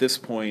at this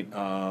point,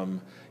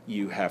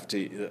 you have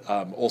to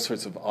all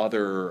sorts of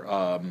other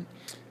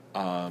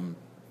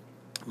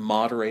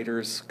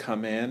moderators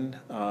come in,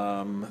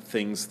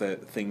 things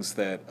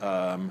that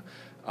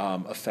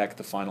affect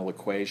the final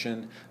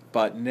equation.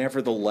 But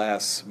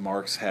nevertheless,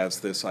 Marx has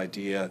this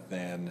idea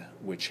then,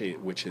 which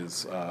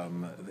is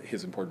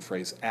his important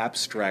phrase,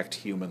 abstract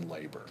human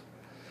labor.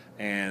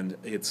 And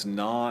it's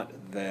not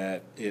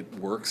that it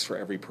works for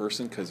every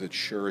person, because it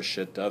sure as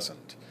shit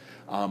doesn't.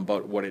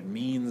 But what it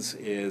means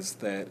is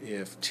that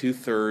if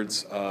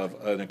 2/3 of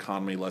an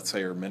economy, let's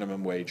say, are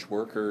minimum wage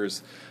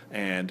workers,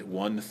 and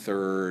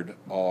 1/3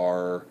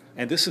 are,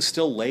 and this is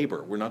still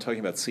labor, we're not talking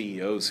about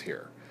CEOs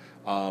here,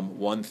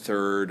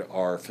 1/3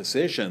 are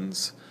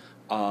physicians,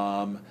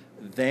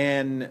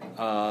 then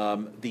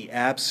the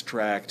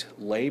abstract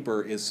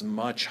labor is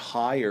much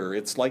higher.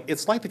 It's like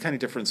the kind of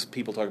difference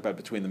people talk about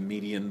between the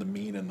median, the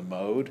mean, and the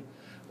mode.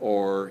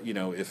 Or,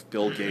 if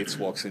Bill Gates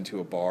walks into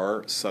a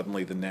bar,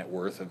 suddenly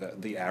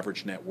the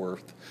average net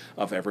worth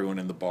of everyone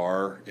in the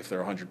bar, if there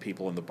are 100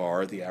 people in the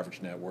bar, the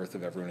average net worth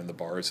of everyone in the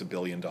bar is $1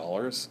 billion.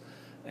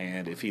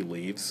 And if he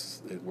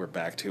leaves, we're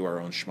back to our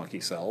own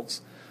schmucky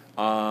selves.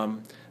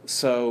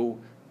 So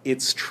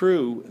it's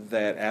true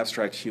that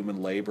abstract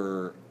human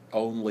labor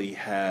only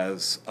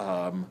doesn't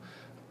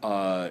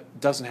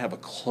have a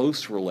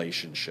close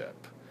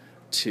relationship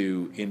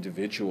to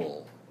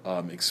individual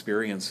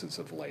experiences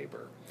of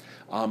labor.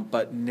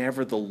 But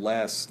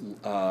nevertheless,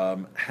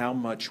 how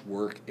much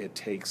work it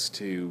takes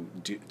to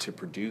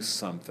produce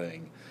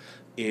something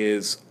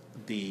is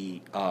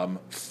the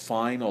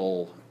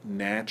final,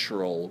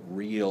 natural,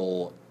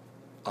 real,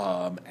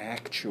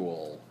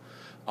 actual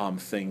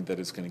thing that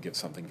is going to give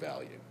something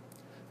value.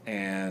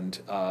 And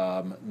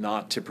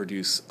not to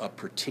produce a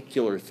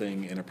particular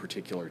thing in a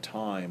particular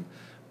time,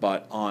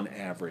 but on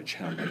average,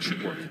 how much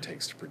work it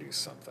takes to produce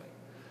something.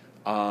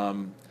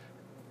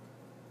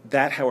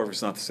 That, however,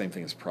 is not the same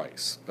thing as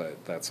price,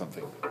 but that's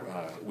something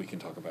we can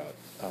talk about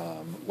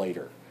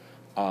later.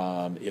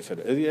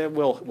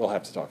 We'll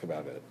have to talk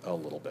about it a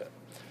little bit.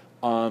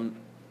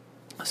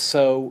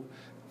 So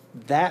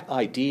that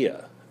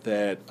idea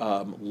that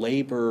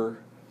labor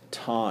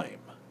time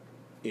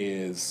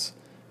is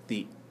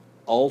the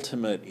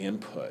ultimate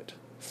input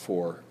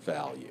for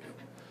value,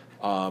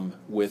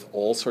 with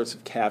all sorts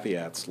of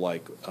caveats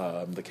like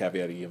the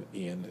caveat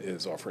Ian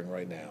is offering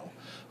right now,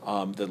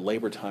 that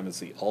labor time is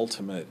the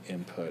ultimate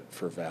input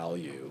for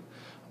value,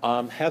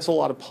 has a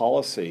lot of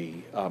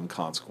policy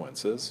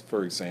consequences.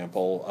 For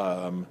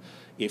example,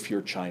 if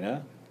you're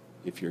China,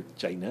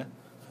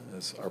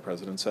 as our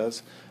president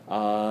says,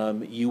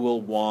 you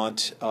will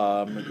want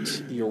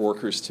your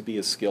workers to be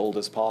as skilled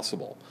as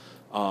possible.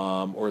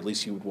 Or at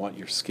least you would want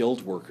your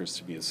skilled workers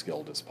to be as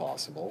skilled as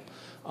possible,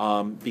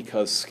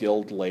 because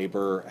skilled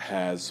labor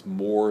has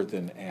more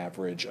than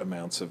average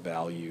amounts of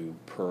value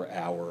per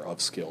hour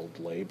of skilled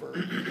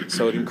labor.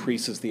 So it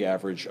increases the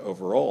average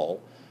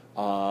overall,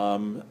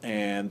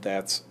 and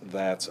that's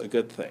a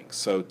good thing.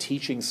 So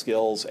teaching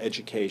skills,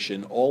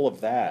 education, all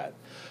of that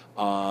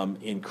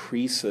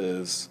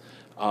increases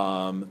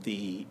what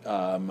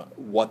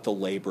the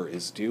labor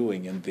is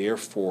doing, and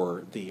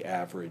therefore the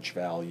average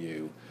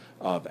value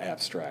of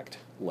abstract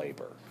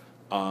labor.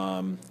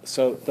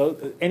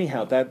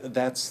 Anyhow,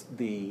 that's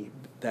the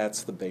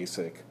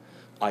basic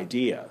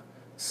idea.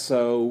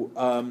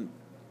 So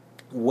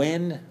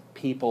when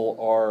people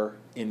are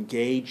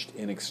engaged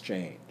in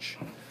exchange,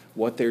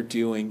 what they're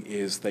doing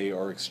is they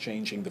are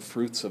exchanging the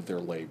fruits of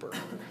their labor.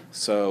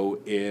 So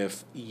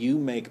if you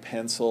make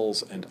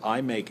pencils and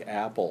I make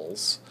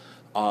apples,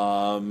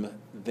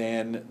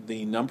 then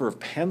the number of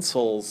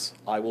pencils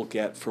I will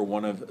get from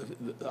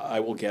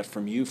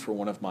you for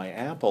one of my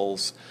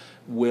apples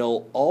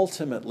will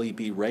ultimately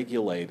be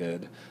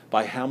regulated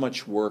by how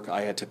much work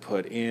I had to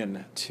put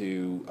in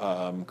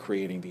to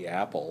creating the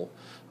apple,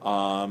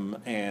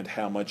 and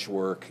how much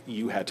work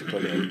you had to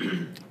put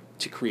in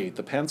to create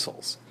the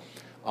pencils.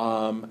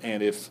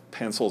 And if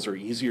pencils are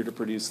easier to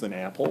produce than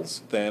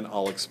apples, then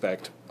I'll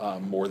expect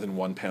more than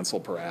one pencil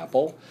per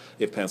apple.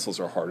 If pencils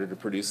are harder to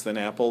produce than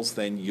apples,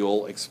 then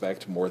you'll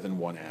expect more than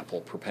one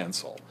apple per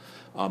pencil.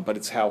 But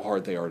it's how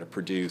hard they are to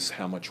produce,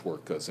 how much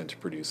work goes into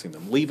producing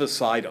them. Leave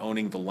aside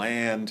owning the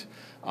land,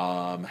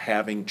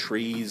 having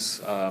trees,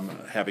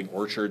 having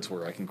orchards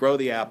where I can grow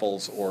the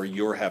apples, or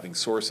you're having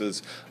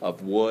sources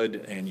of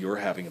wood and you're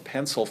having a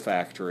pencil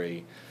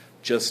factory.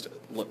 Just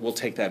we'll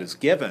take that as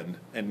given,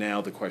 and now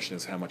the question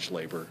is how much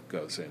labor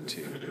goes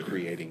into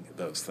creating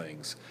those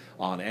things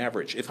on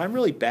average. If I'm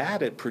really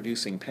bad at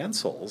producing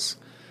pencils,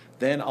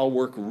 then I'll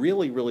work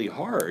really, really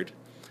hard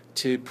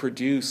to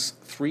produce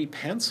 3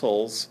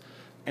 pencils,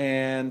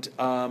 and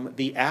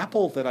the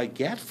apple that I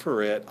get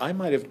for it, I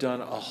might have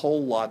done a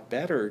whole lot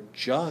better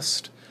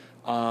just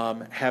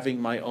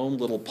having my own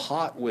little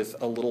pot with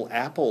a little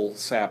apple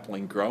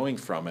sapling growing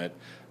from it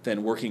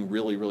than working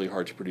really, really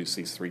hard to produce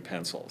these 3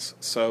 pencils.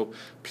 So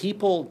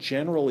people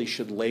generally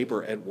should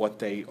labor at what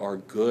they are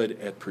good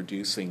at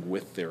producing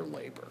with their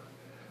labor.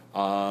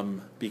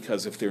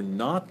 Because if they're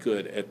not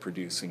good at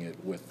producing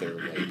it with their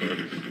labor,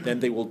 then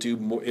they will do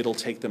more. It'll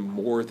take them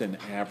more than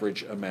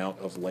average amount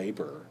of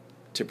labor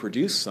to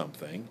produce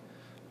something,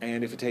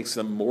 and if it takes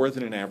them more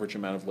than an average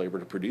amount of labor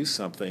to produce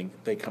something,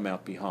 they come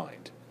out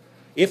behind.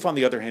 If, on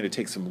the other hand, it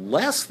takes them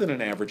less than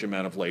an average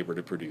amount of labor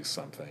to produce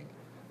something,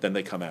 then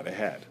they come out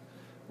ahead,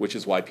 which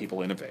is why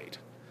people innovate.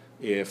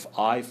 If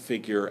I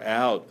figure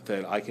out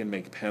that I can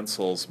make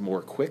pencils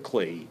more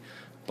quickly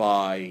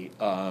by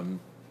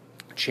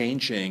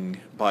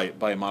changing, by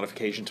a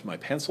modification to my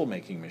pencil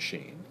making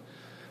machine,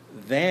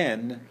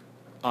 then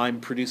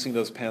I'm producing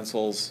those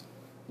pencils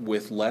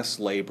with less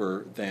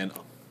labor than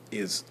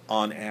is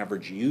on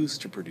average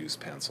used to produce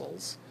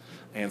pencils,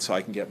 and so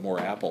I can get more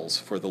apples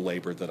for the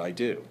labor that I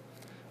do.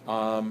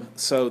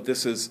 So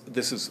this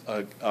is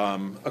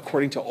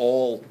according to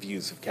all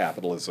views of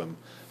capitalism,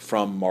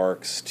 from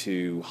Marx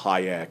to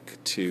Hayek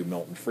to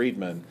Milton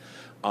Friedman,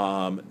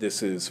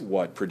 this is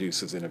what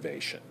produces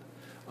innovation.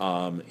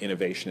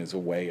 Innovation is a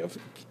way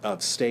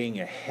of staying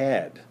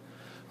ahead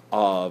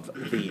of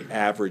the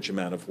average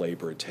amount of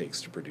labor it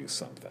takes to produce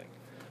something.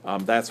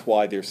 That's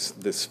why there's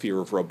this fear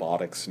of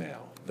robotics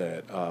now,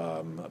 that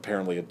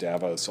apparently at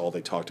Davos all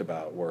they talked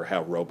about were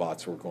how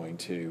robots were going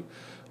to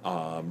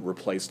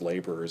replace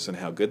laborers and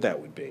how good that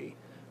would be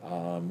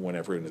when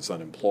everyone is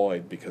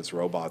unemployed because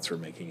robots are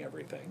making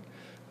everything.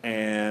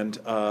 And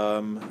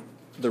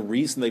the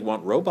reason they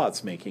want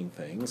robots making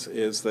things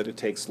is that it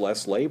takes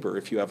less labor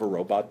if you have a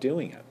robot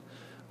doing it.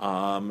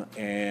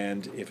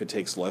 And if it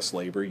takes less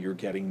labor, you're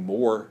getting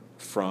more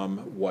from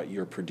what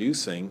you're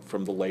producing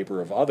from the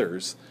labor of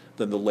others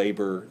than the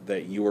labor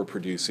that you are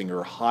producing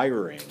or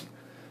hiring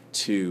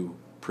to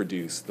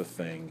produce the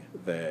thing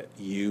that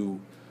you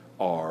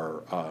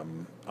are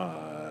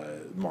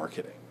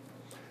marketing.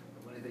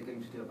 What are they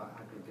going to do about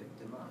aggregate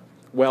demand?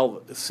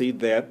 Well, see,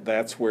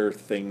 that's where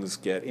things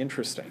get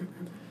interesting.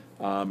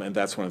 And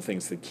that's one of the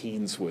things that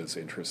Keynes was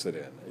interested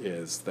in,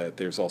 is that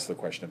there's also the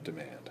question of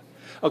demand.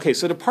 Okay,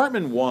 so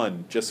Department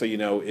 1, just so you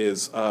know,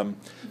 is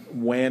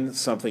when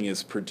something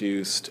is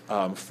produced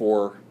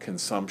for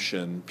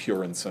consumption,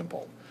 pure and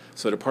simple.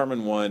 So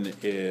Department 1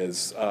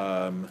 is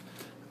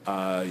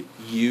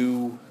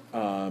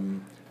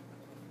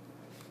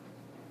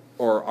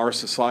or our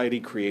society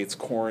creates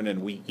corn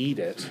and we eat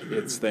it,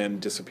 it then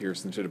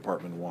disappears into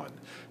Department 1.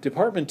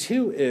 Department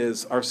 2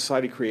 is our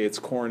society creates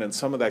corn and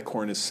some of that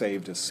corn is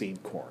saved as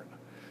seed corn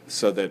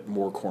so that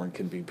more corn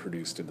can be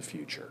produced in the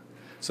future.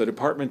 So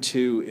Department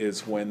 2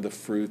 is when the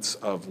fruits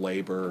of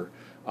labor,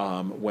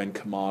 when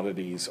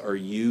commodities are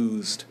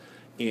used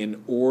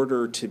in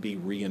order to be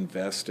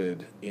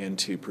reinvested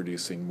into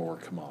producing more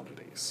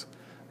commodities.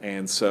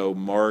 And so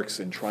Marx,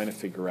 in trying to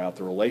figure out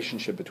the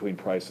relationship between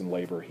price and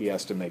labor, he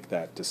has to make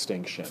that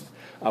distinction.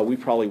 We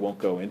probably won't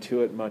go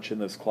into it much in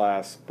this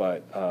class,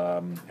 but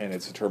and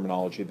it's a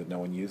terminology that no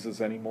one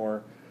uses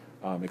anymore,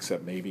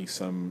 except maybe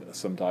some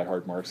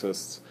diehard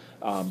Marxists.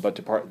 But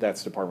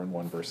that's Department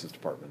 1 versus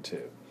Department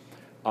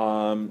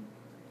 2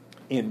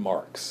 in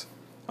Marx.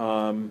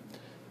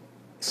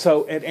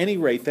 So at any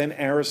rate, then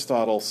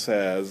Aristotle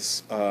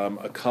says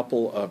a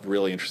couple of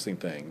really interesting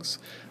things.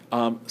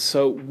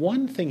 So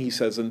one thing he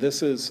says, and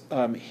this is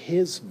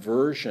his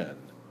version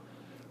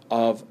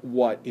of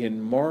what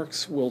in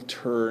Marx will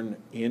turn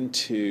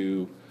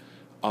into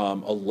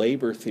a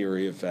labor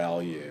theory of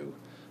value.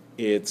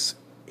 It's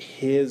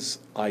his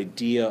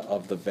idea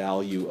of the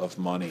value of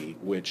money,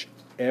 which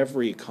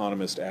every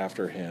economist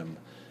after him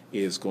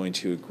is going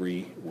to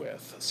agree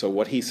with. So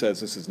what he says,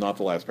 this is not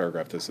the last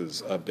paragraph, this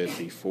is a bit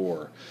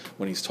before,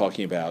 when he's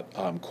talking about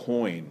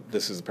coin,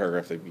 this is a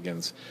paragraph that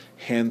begins,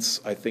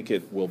 hence, I think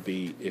it will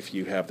be, if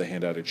you have the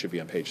handout, it should be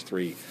on page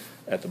 3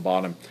 at the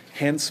bottom,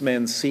 hence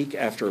men seek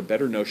after a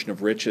better notion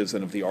of riches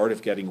and of the art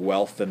of getting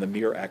wealth than the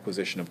mere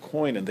acquisition of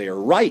coin, and they are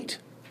right.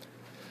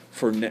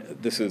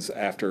 This is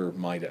after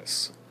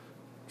Midas.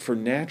 For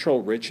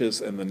natural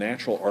riches and the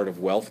natural art of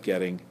wealth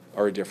getting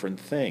are a different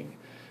thing.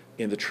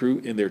 In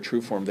their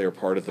true form, they are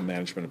part of the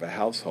management of a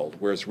household,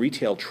 whereas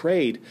retail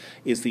trade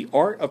is the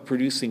art of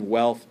producing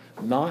wealth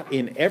not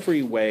in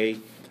every way,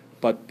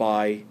 but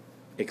by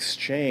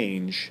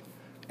exchange,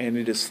 and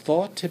it is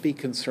thought to be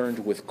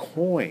concerned with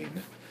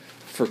coin,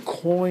 for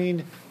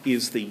coin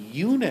is the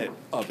unit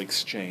of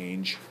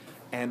exchange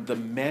and the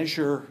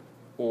measure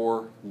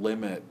or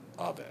limit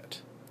of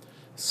it.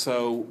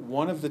 So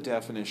one of the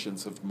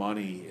definitions of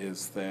money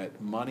is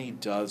that money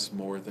does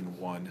more than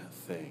one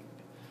thing.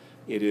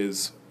 It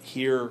is,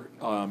 here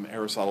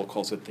Aristotle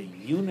calls it the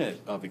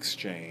unit of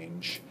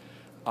exchange.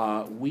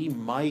 We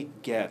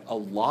might get a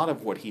lot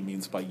of what he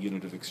means by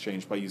unit of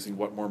exchange by using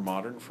what more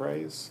modern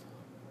phrase?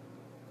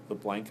 The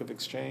blank of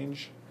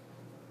exchange?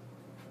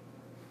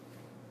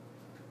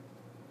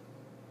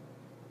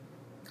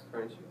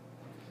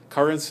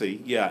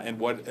 Currency, yeah. And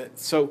what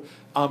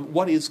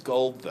is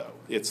gold, though?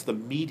 It's the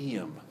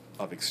medium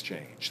of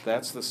exchange.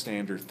 That's the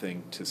standard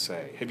thing to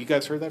say. Have you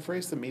guys heard that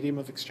phrase, the medium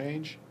of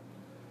exchange?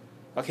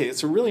 Okay,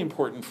 it's a really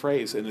important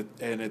phrase, and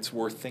it's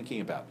worth thinking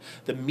about.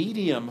 The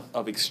medium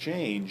of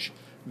exchange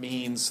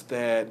means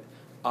that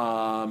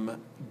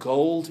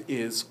gold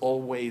is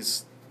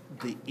always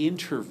the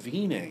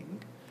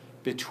intervening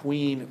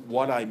between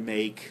what I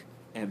make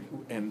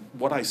and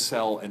what I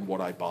sell and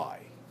what I buy.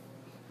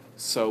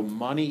 So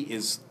money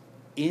is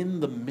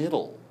in the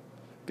middle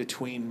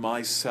between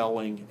my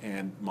selling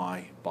and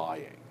my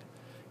buying.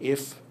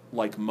 If,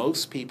 like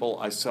most people,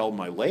 I sell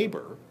my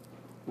labor,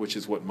 which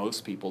is what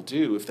most people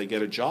do, if they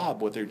get a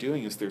job, what they're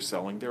doing is they're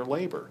selling their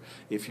labor.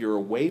 If you're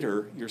a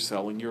waiter, you're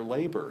selling your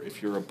labor.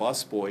 If you're a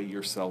busboy,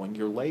 you're selling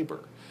your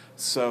labor.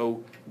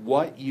 So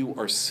what you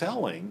are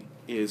selling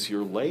is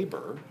your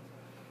labor,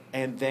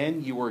 and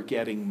then you are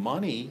getting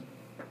money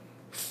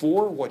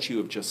for what you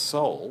have just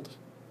sold.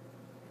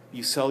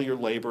 You sell your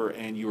labor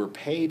and you are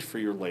paid for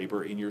your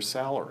labor in your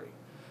salary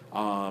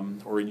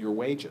or in your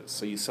wages.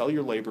 So you sell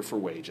your labor for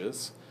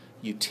wages.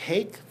 You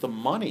take the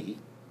money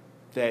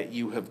that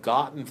you have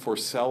gotten for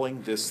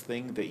selling this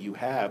thing that you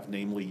have,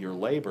 namely your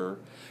labor,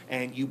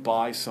 and you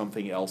buy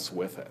something else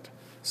with it.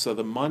 So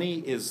the money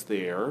is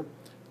there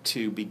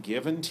to be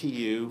given to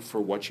you for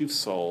what you've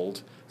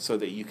sold so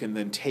that you can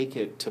then take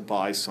it to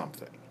buy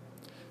something.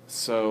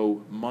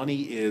 So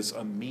money is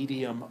a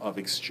medium of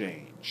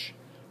exchange.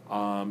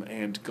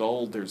 And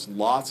gold, there's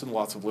lots and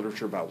lots of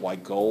literature about why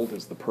gold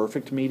is the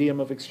perfect medium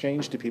of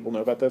exchange. Do people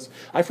know about this?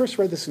 I first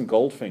read this in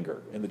Goldfinger,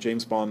 in the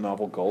James Bond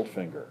novel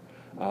Goldfinger,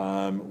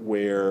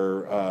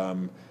 where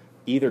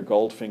either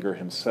Goldfinger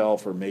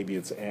himself or maybe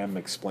it's M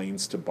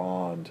explains to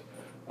Bond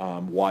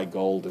why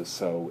gold is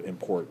so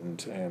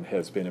important and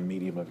has been a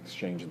medium of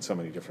exchange in so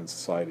many different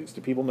societies.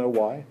 Do people know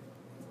why?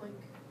 Like,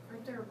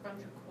 aren't there a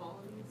bunch of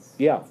qualities?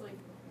 Yeah. It's like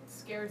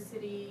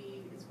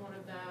scarcity is one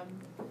of them.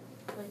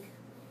 Like,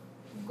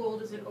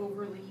 gold isn't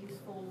overly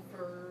useful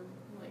for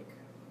like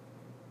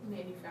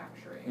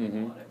manufacturing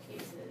in a lot of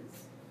cases.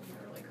 And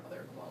there are like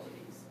other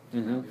qualities.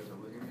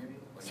 Malleability, maybe?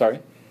 Like Sorry?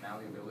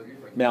 Malleability?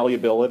 Like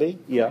Malleability,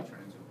 yeah. turn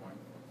into a coin.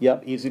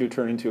 Yep, easy to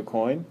turn into a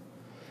coin.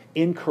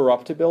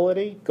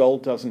 Incorruptibility,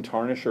 gold doesn't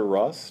tarnish or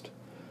rust,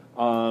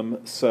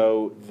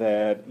 so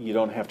that you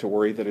don't have to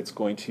worry that it's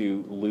going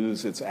to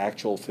lose its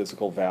actual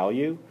physical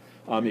value.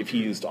 If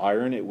you used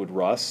iron, it would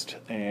rust,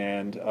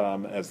 and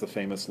as the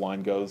famous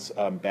line goes,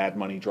 bad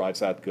money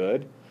drives out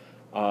good.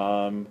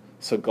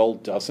 So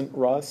gold doesn't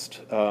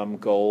rust.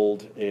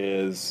 Gold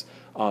is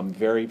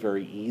very,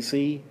 very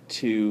easy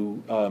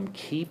to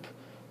keep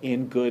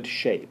in good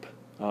shape.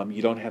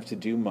 You don't have to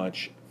do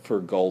much for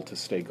gold to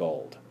stay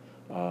gold.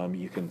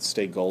 You can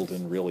stay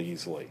golden really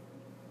easily.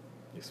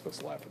 You're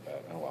supposed to laugh at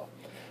that. Oh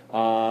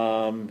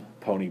well.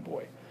 Pony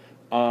boy.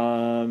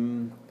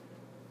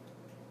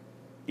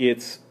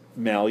 It's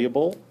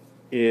malleable.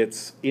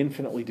 It's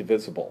infinitely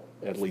divisible,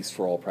 at least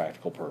for all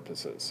practical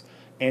purposes.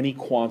 Any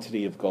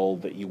quantity of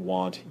gold that you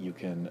want, you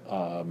can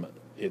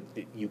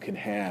you can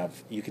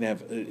have.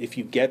 If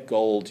you get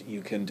gold,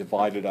 you can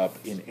divide it up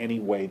in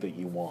any way that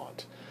you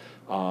want.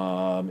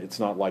 It's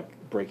not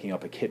like breaking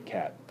up a Kit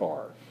Kat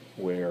bar,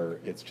 where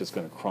it's just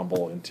going to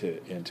crumble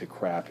into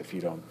crap if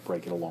you don't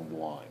break it along the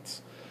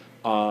lines.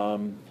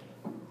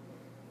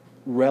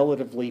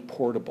 Relatively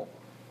portable.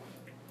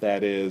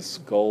 That is,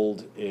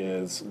 gold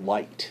is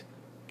light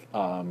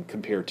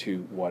compared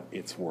to what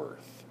it's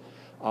worth.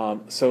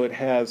 So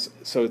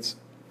it's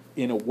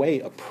in a way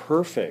a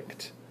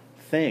perfect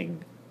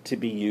thing to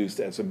be used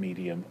as a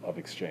medium of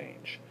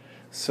exchange.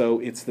 So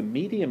it's the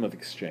medium of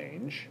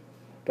exchange,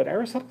 but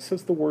Aristotle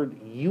says the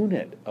word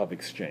unit of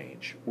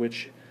exchange,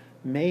 which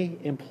may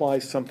imply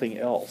something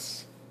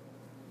else,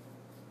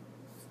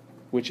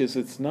 which is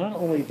it's not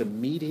only the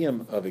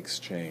medium of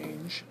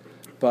exchange,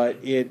 but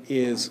it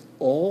is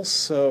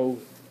also,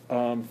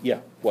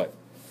 what?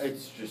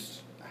 It's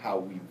just how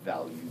we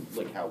value,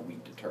 like how we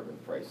determine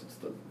price. It's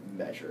the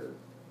measure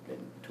and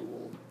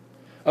tool.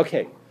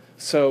 Okay,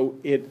 so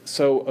it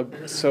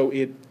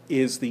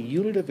is the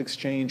unit of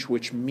exchange,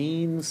 which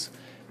means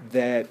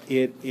that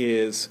it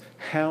is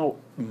how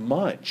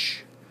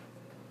much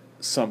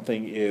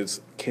something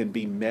can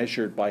be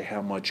measured by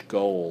how much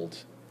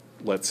gold,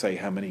 let's say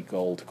how many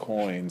gold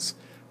coins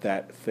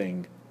that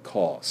thing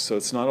costs. So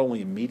it's not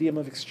only a medium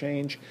of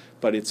exchange,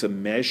 but it's a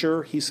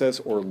measure, he says,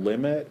 or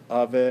limit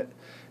of it.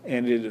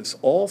 And it is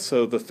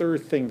also, the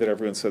third thing that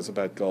everyone says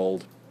about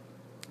gold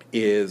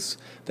is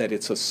that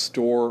it's a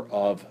store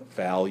of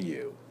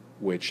value,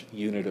 which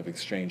unit of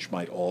exchange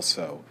might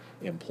also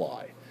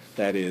imply.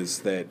 That is,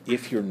 that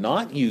if you're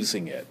not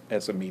using it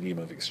as a medium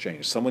of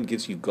exchange, someone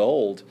gives you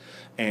gold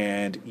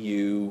and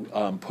you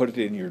put it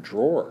in your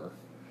drawer,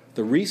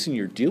 the reason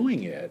you're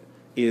doing it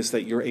is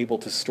that you're able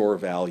to store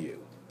value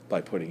by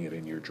putting it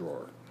in your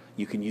drawer.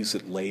 You can use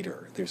it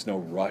later. There's no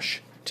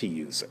rush to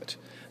use it.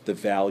 The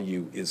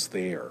value is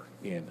there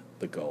in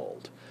the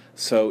gold.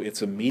 So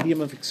it's a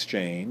medium of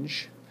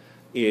exchange.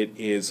 It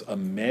is a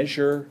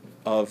measure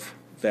of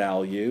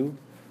value,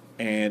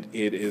 and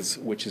it is,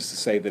 which is to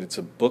say that it's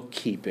a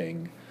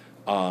bookkeeping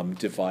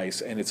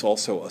device, and it's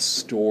also a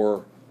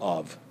store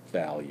of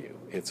value.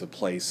 It's a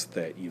place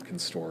that you can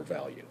store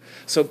value.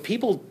 So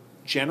people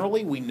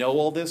generally, we know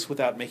all this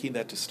without making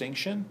that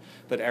distinction,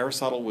 but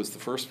Aristotle was the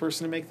first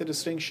person to make the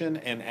distinction,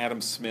 and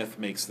Adam Smith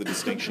makes the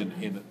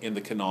distinction in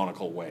the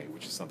canonical way,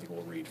 which is something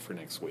we'll read for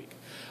next week.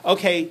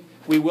 Okay,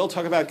 we will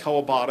talk about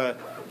Kawabata,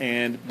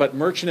 but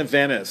Merchant of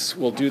Venice,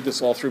 we'll do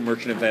this all through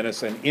Merchant of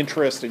Venice and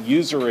interest and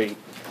usury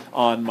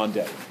on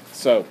Monday.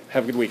 So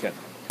have a good weekend.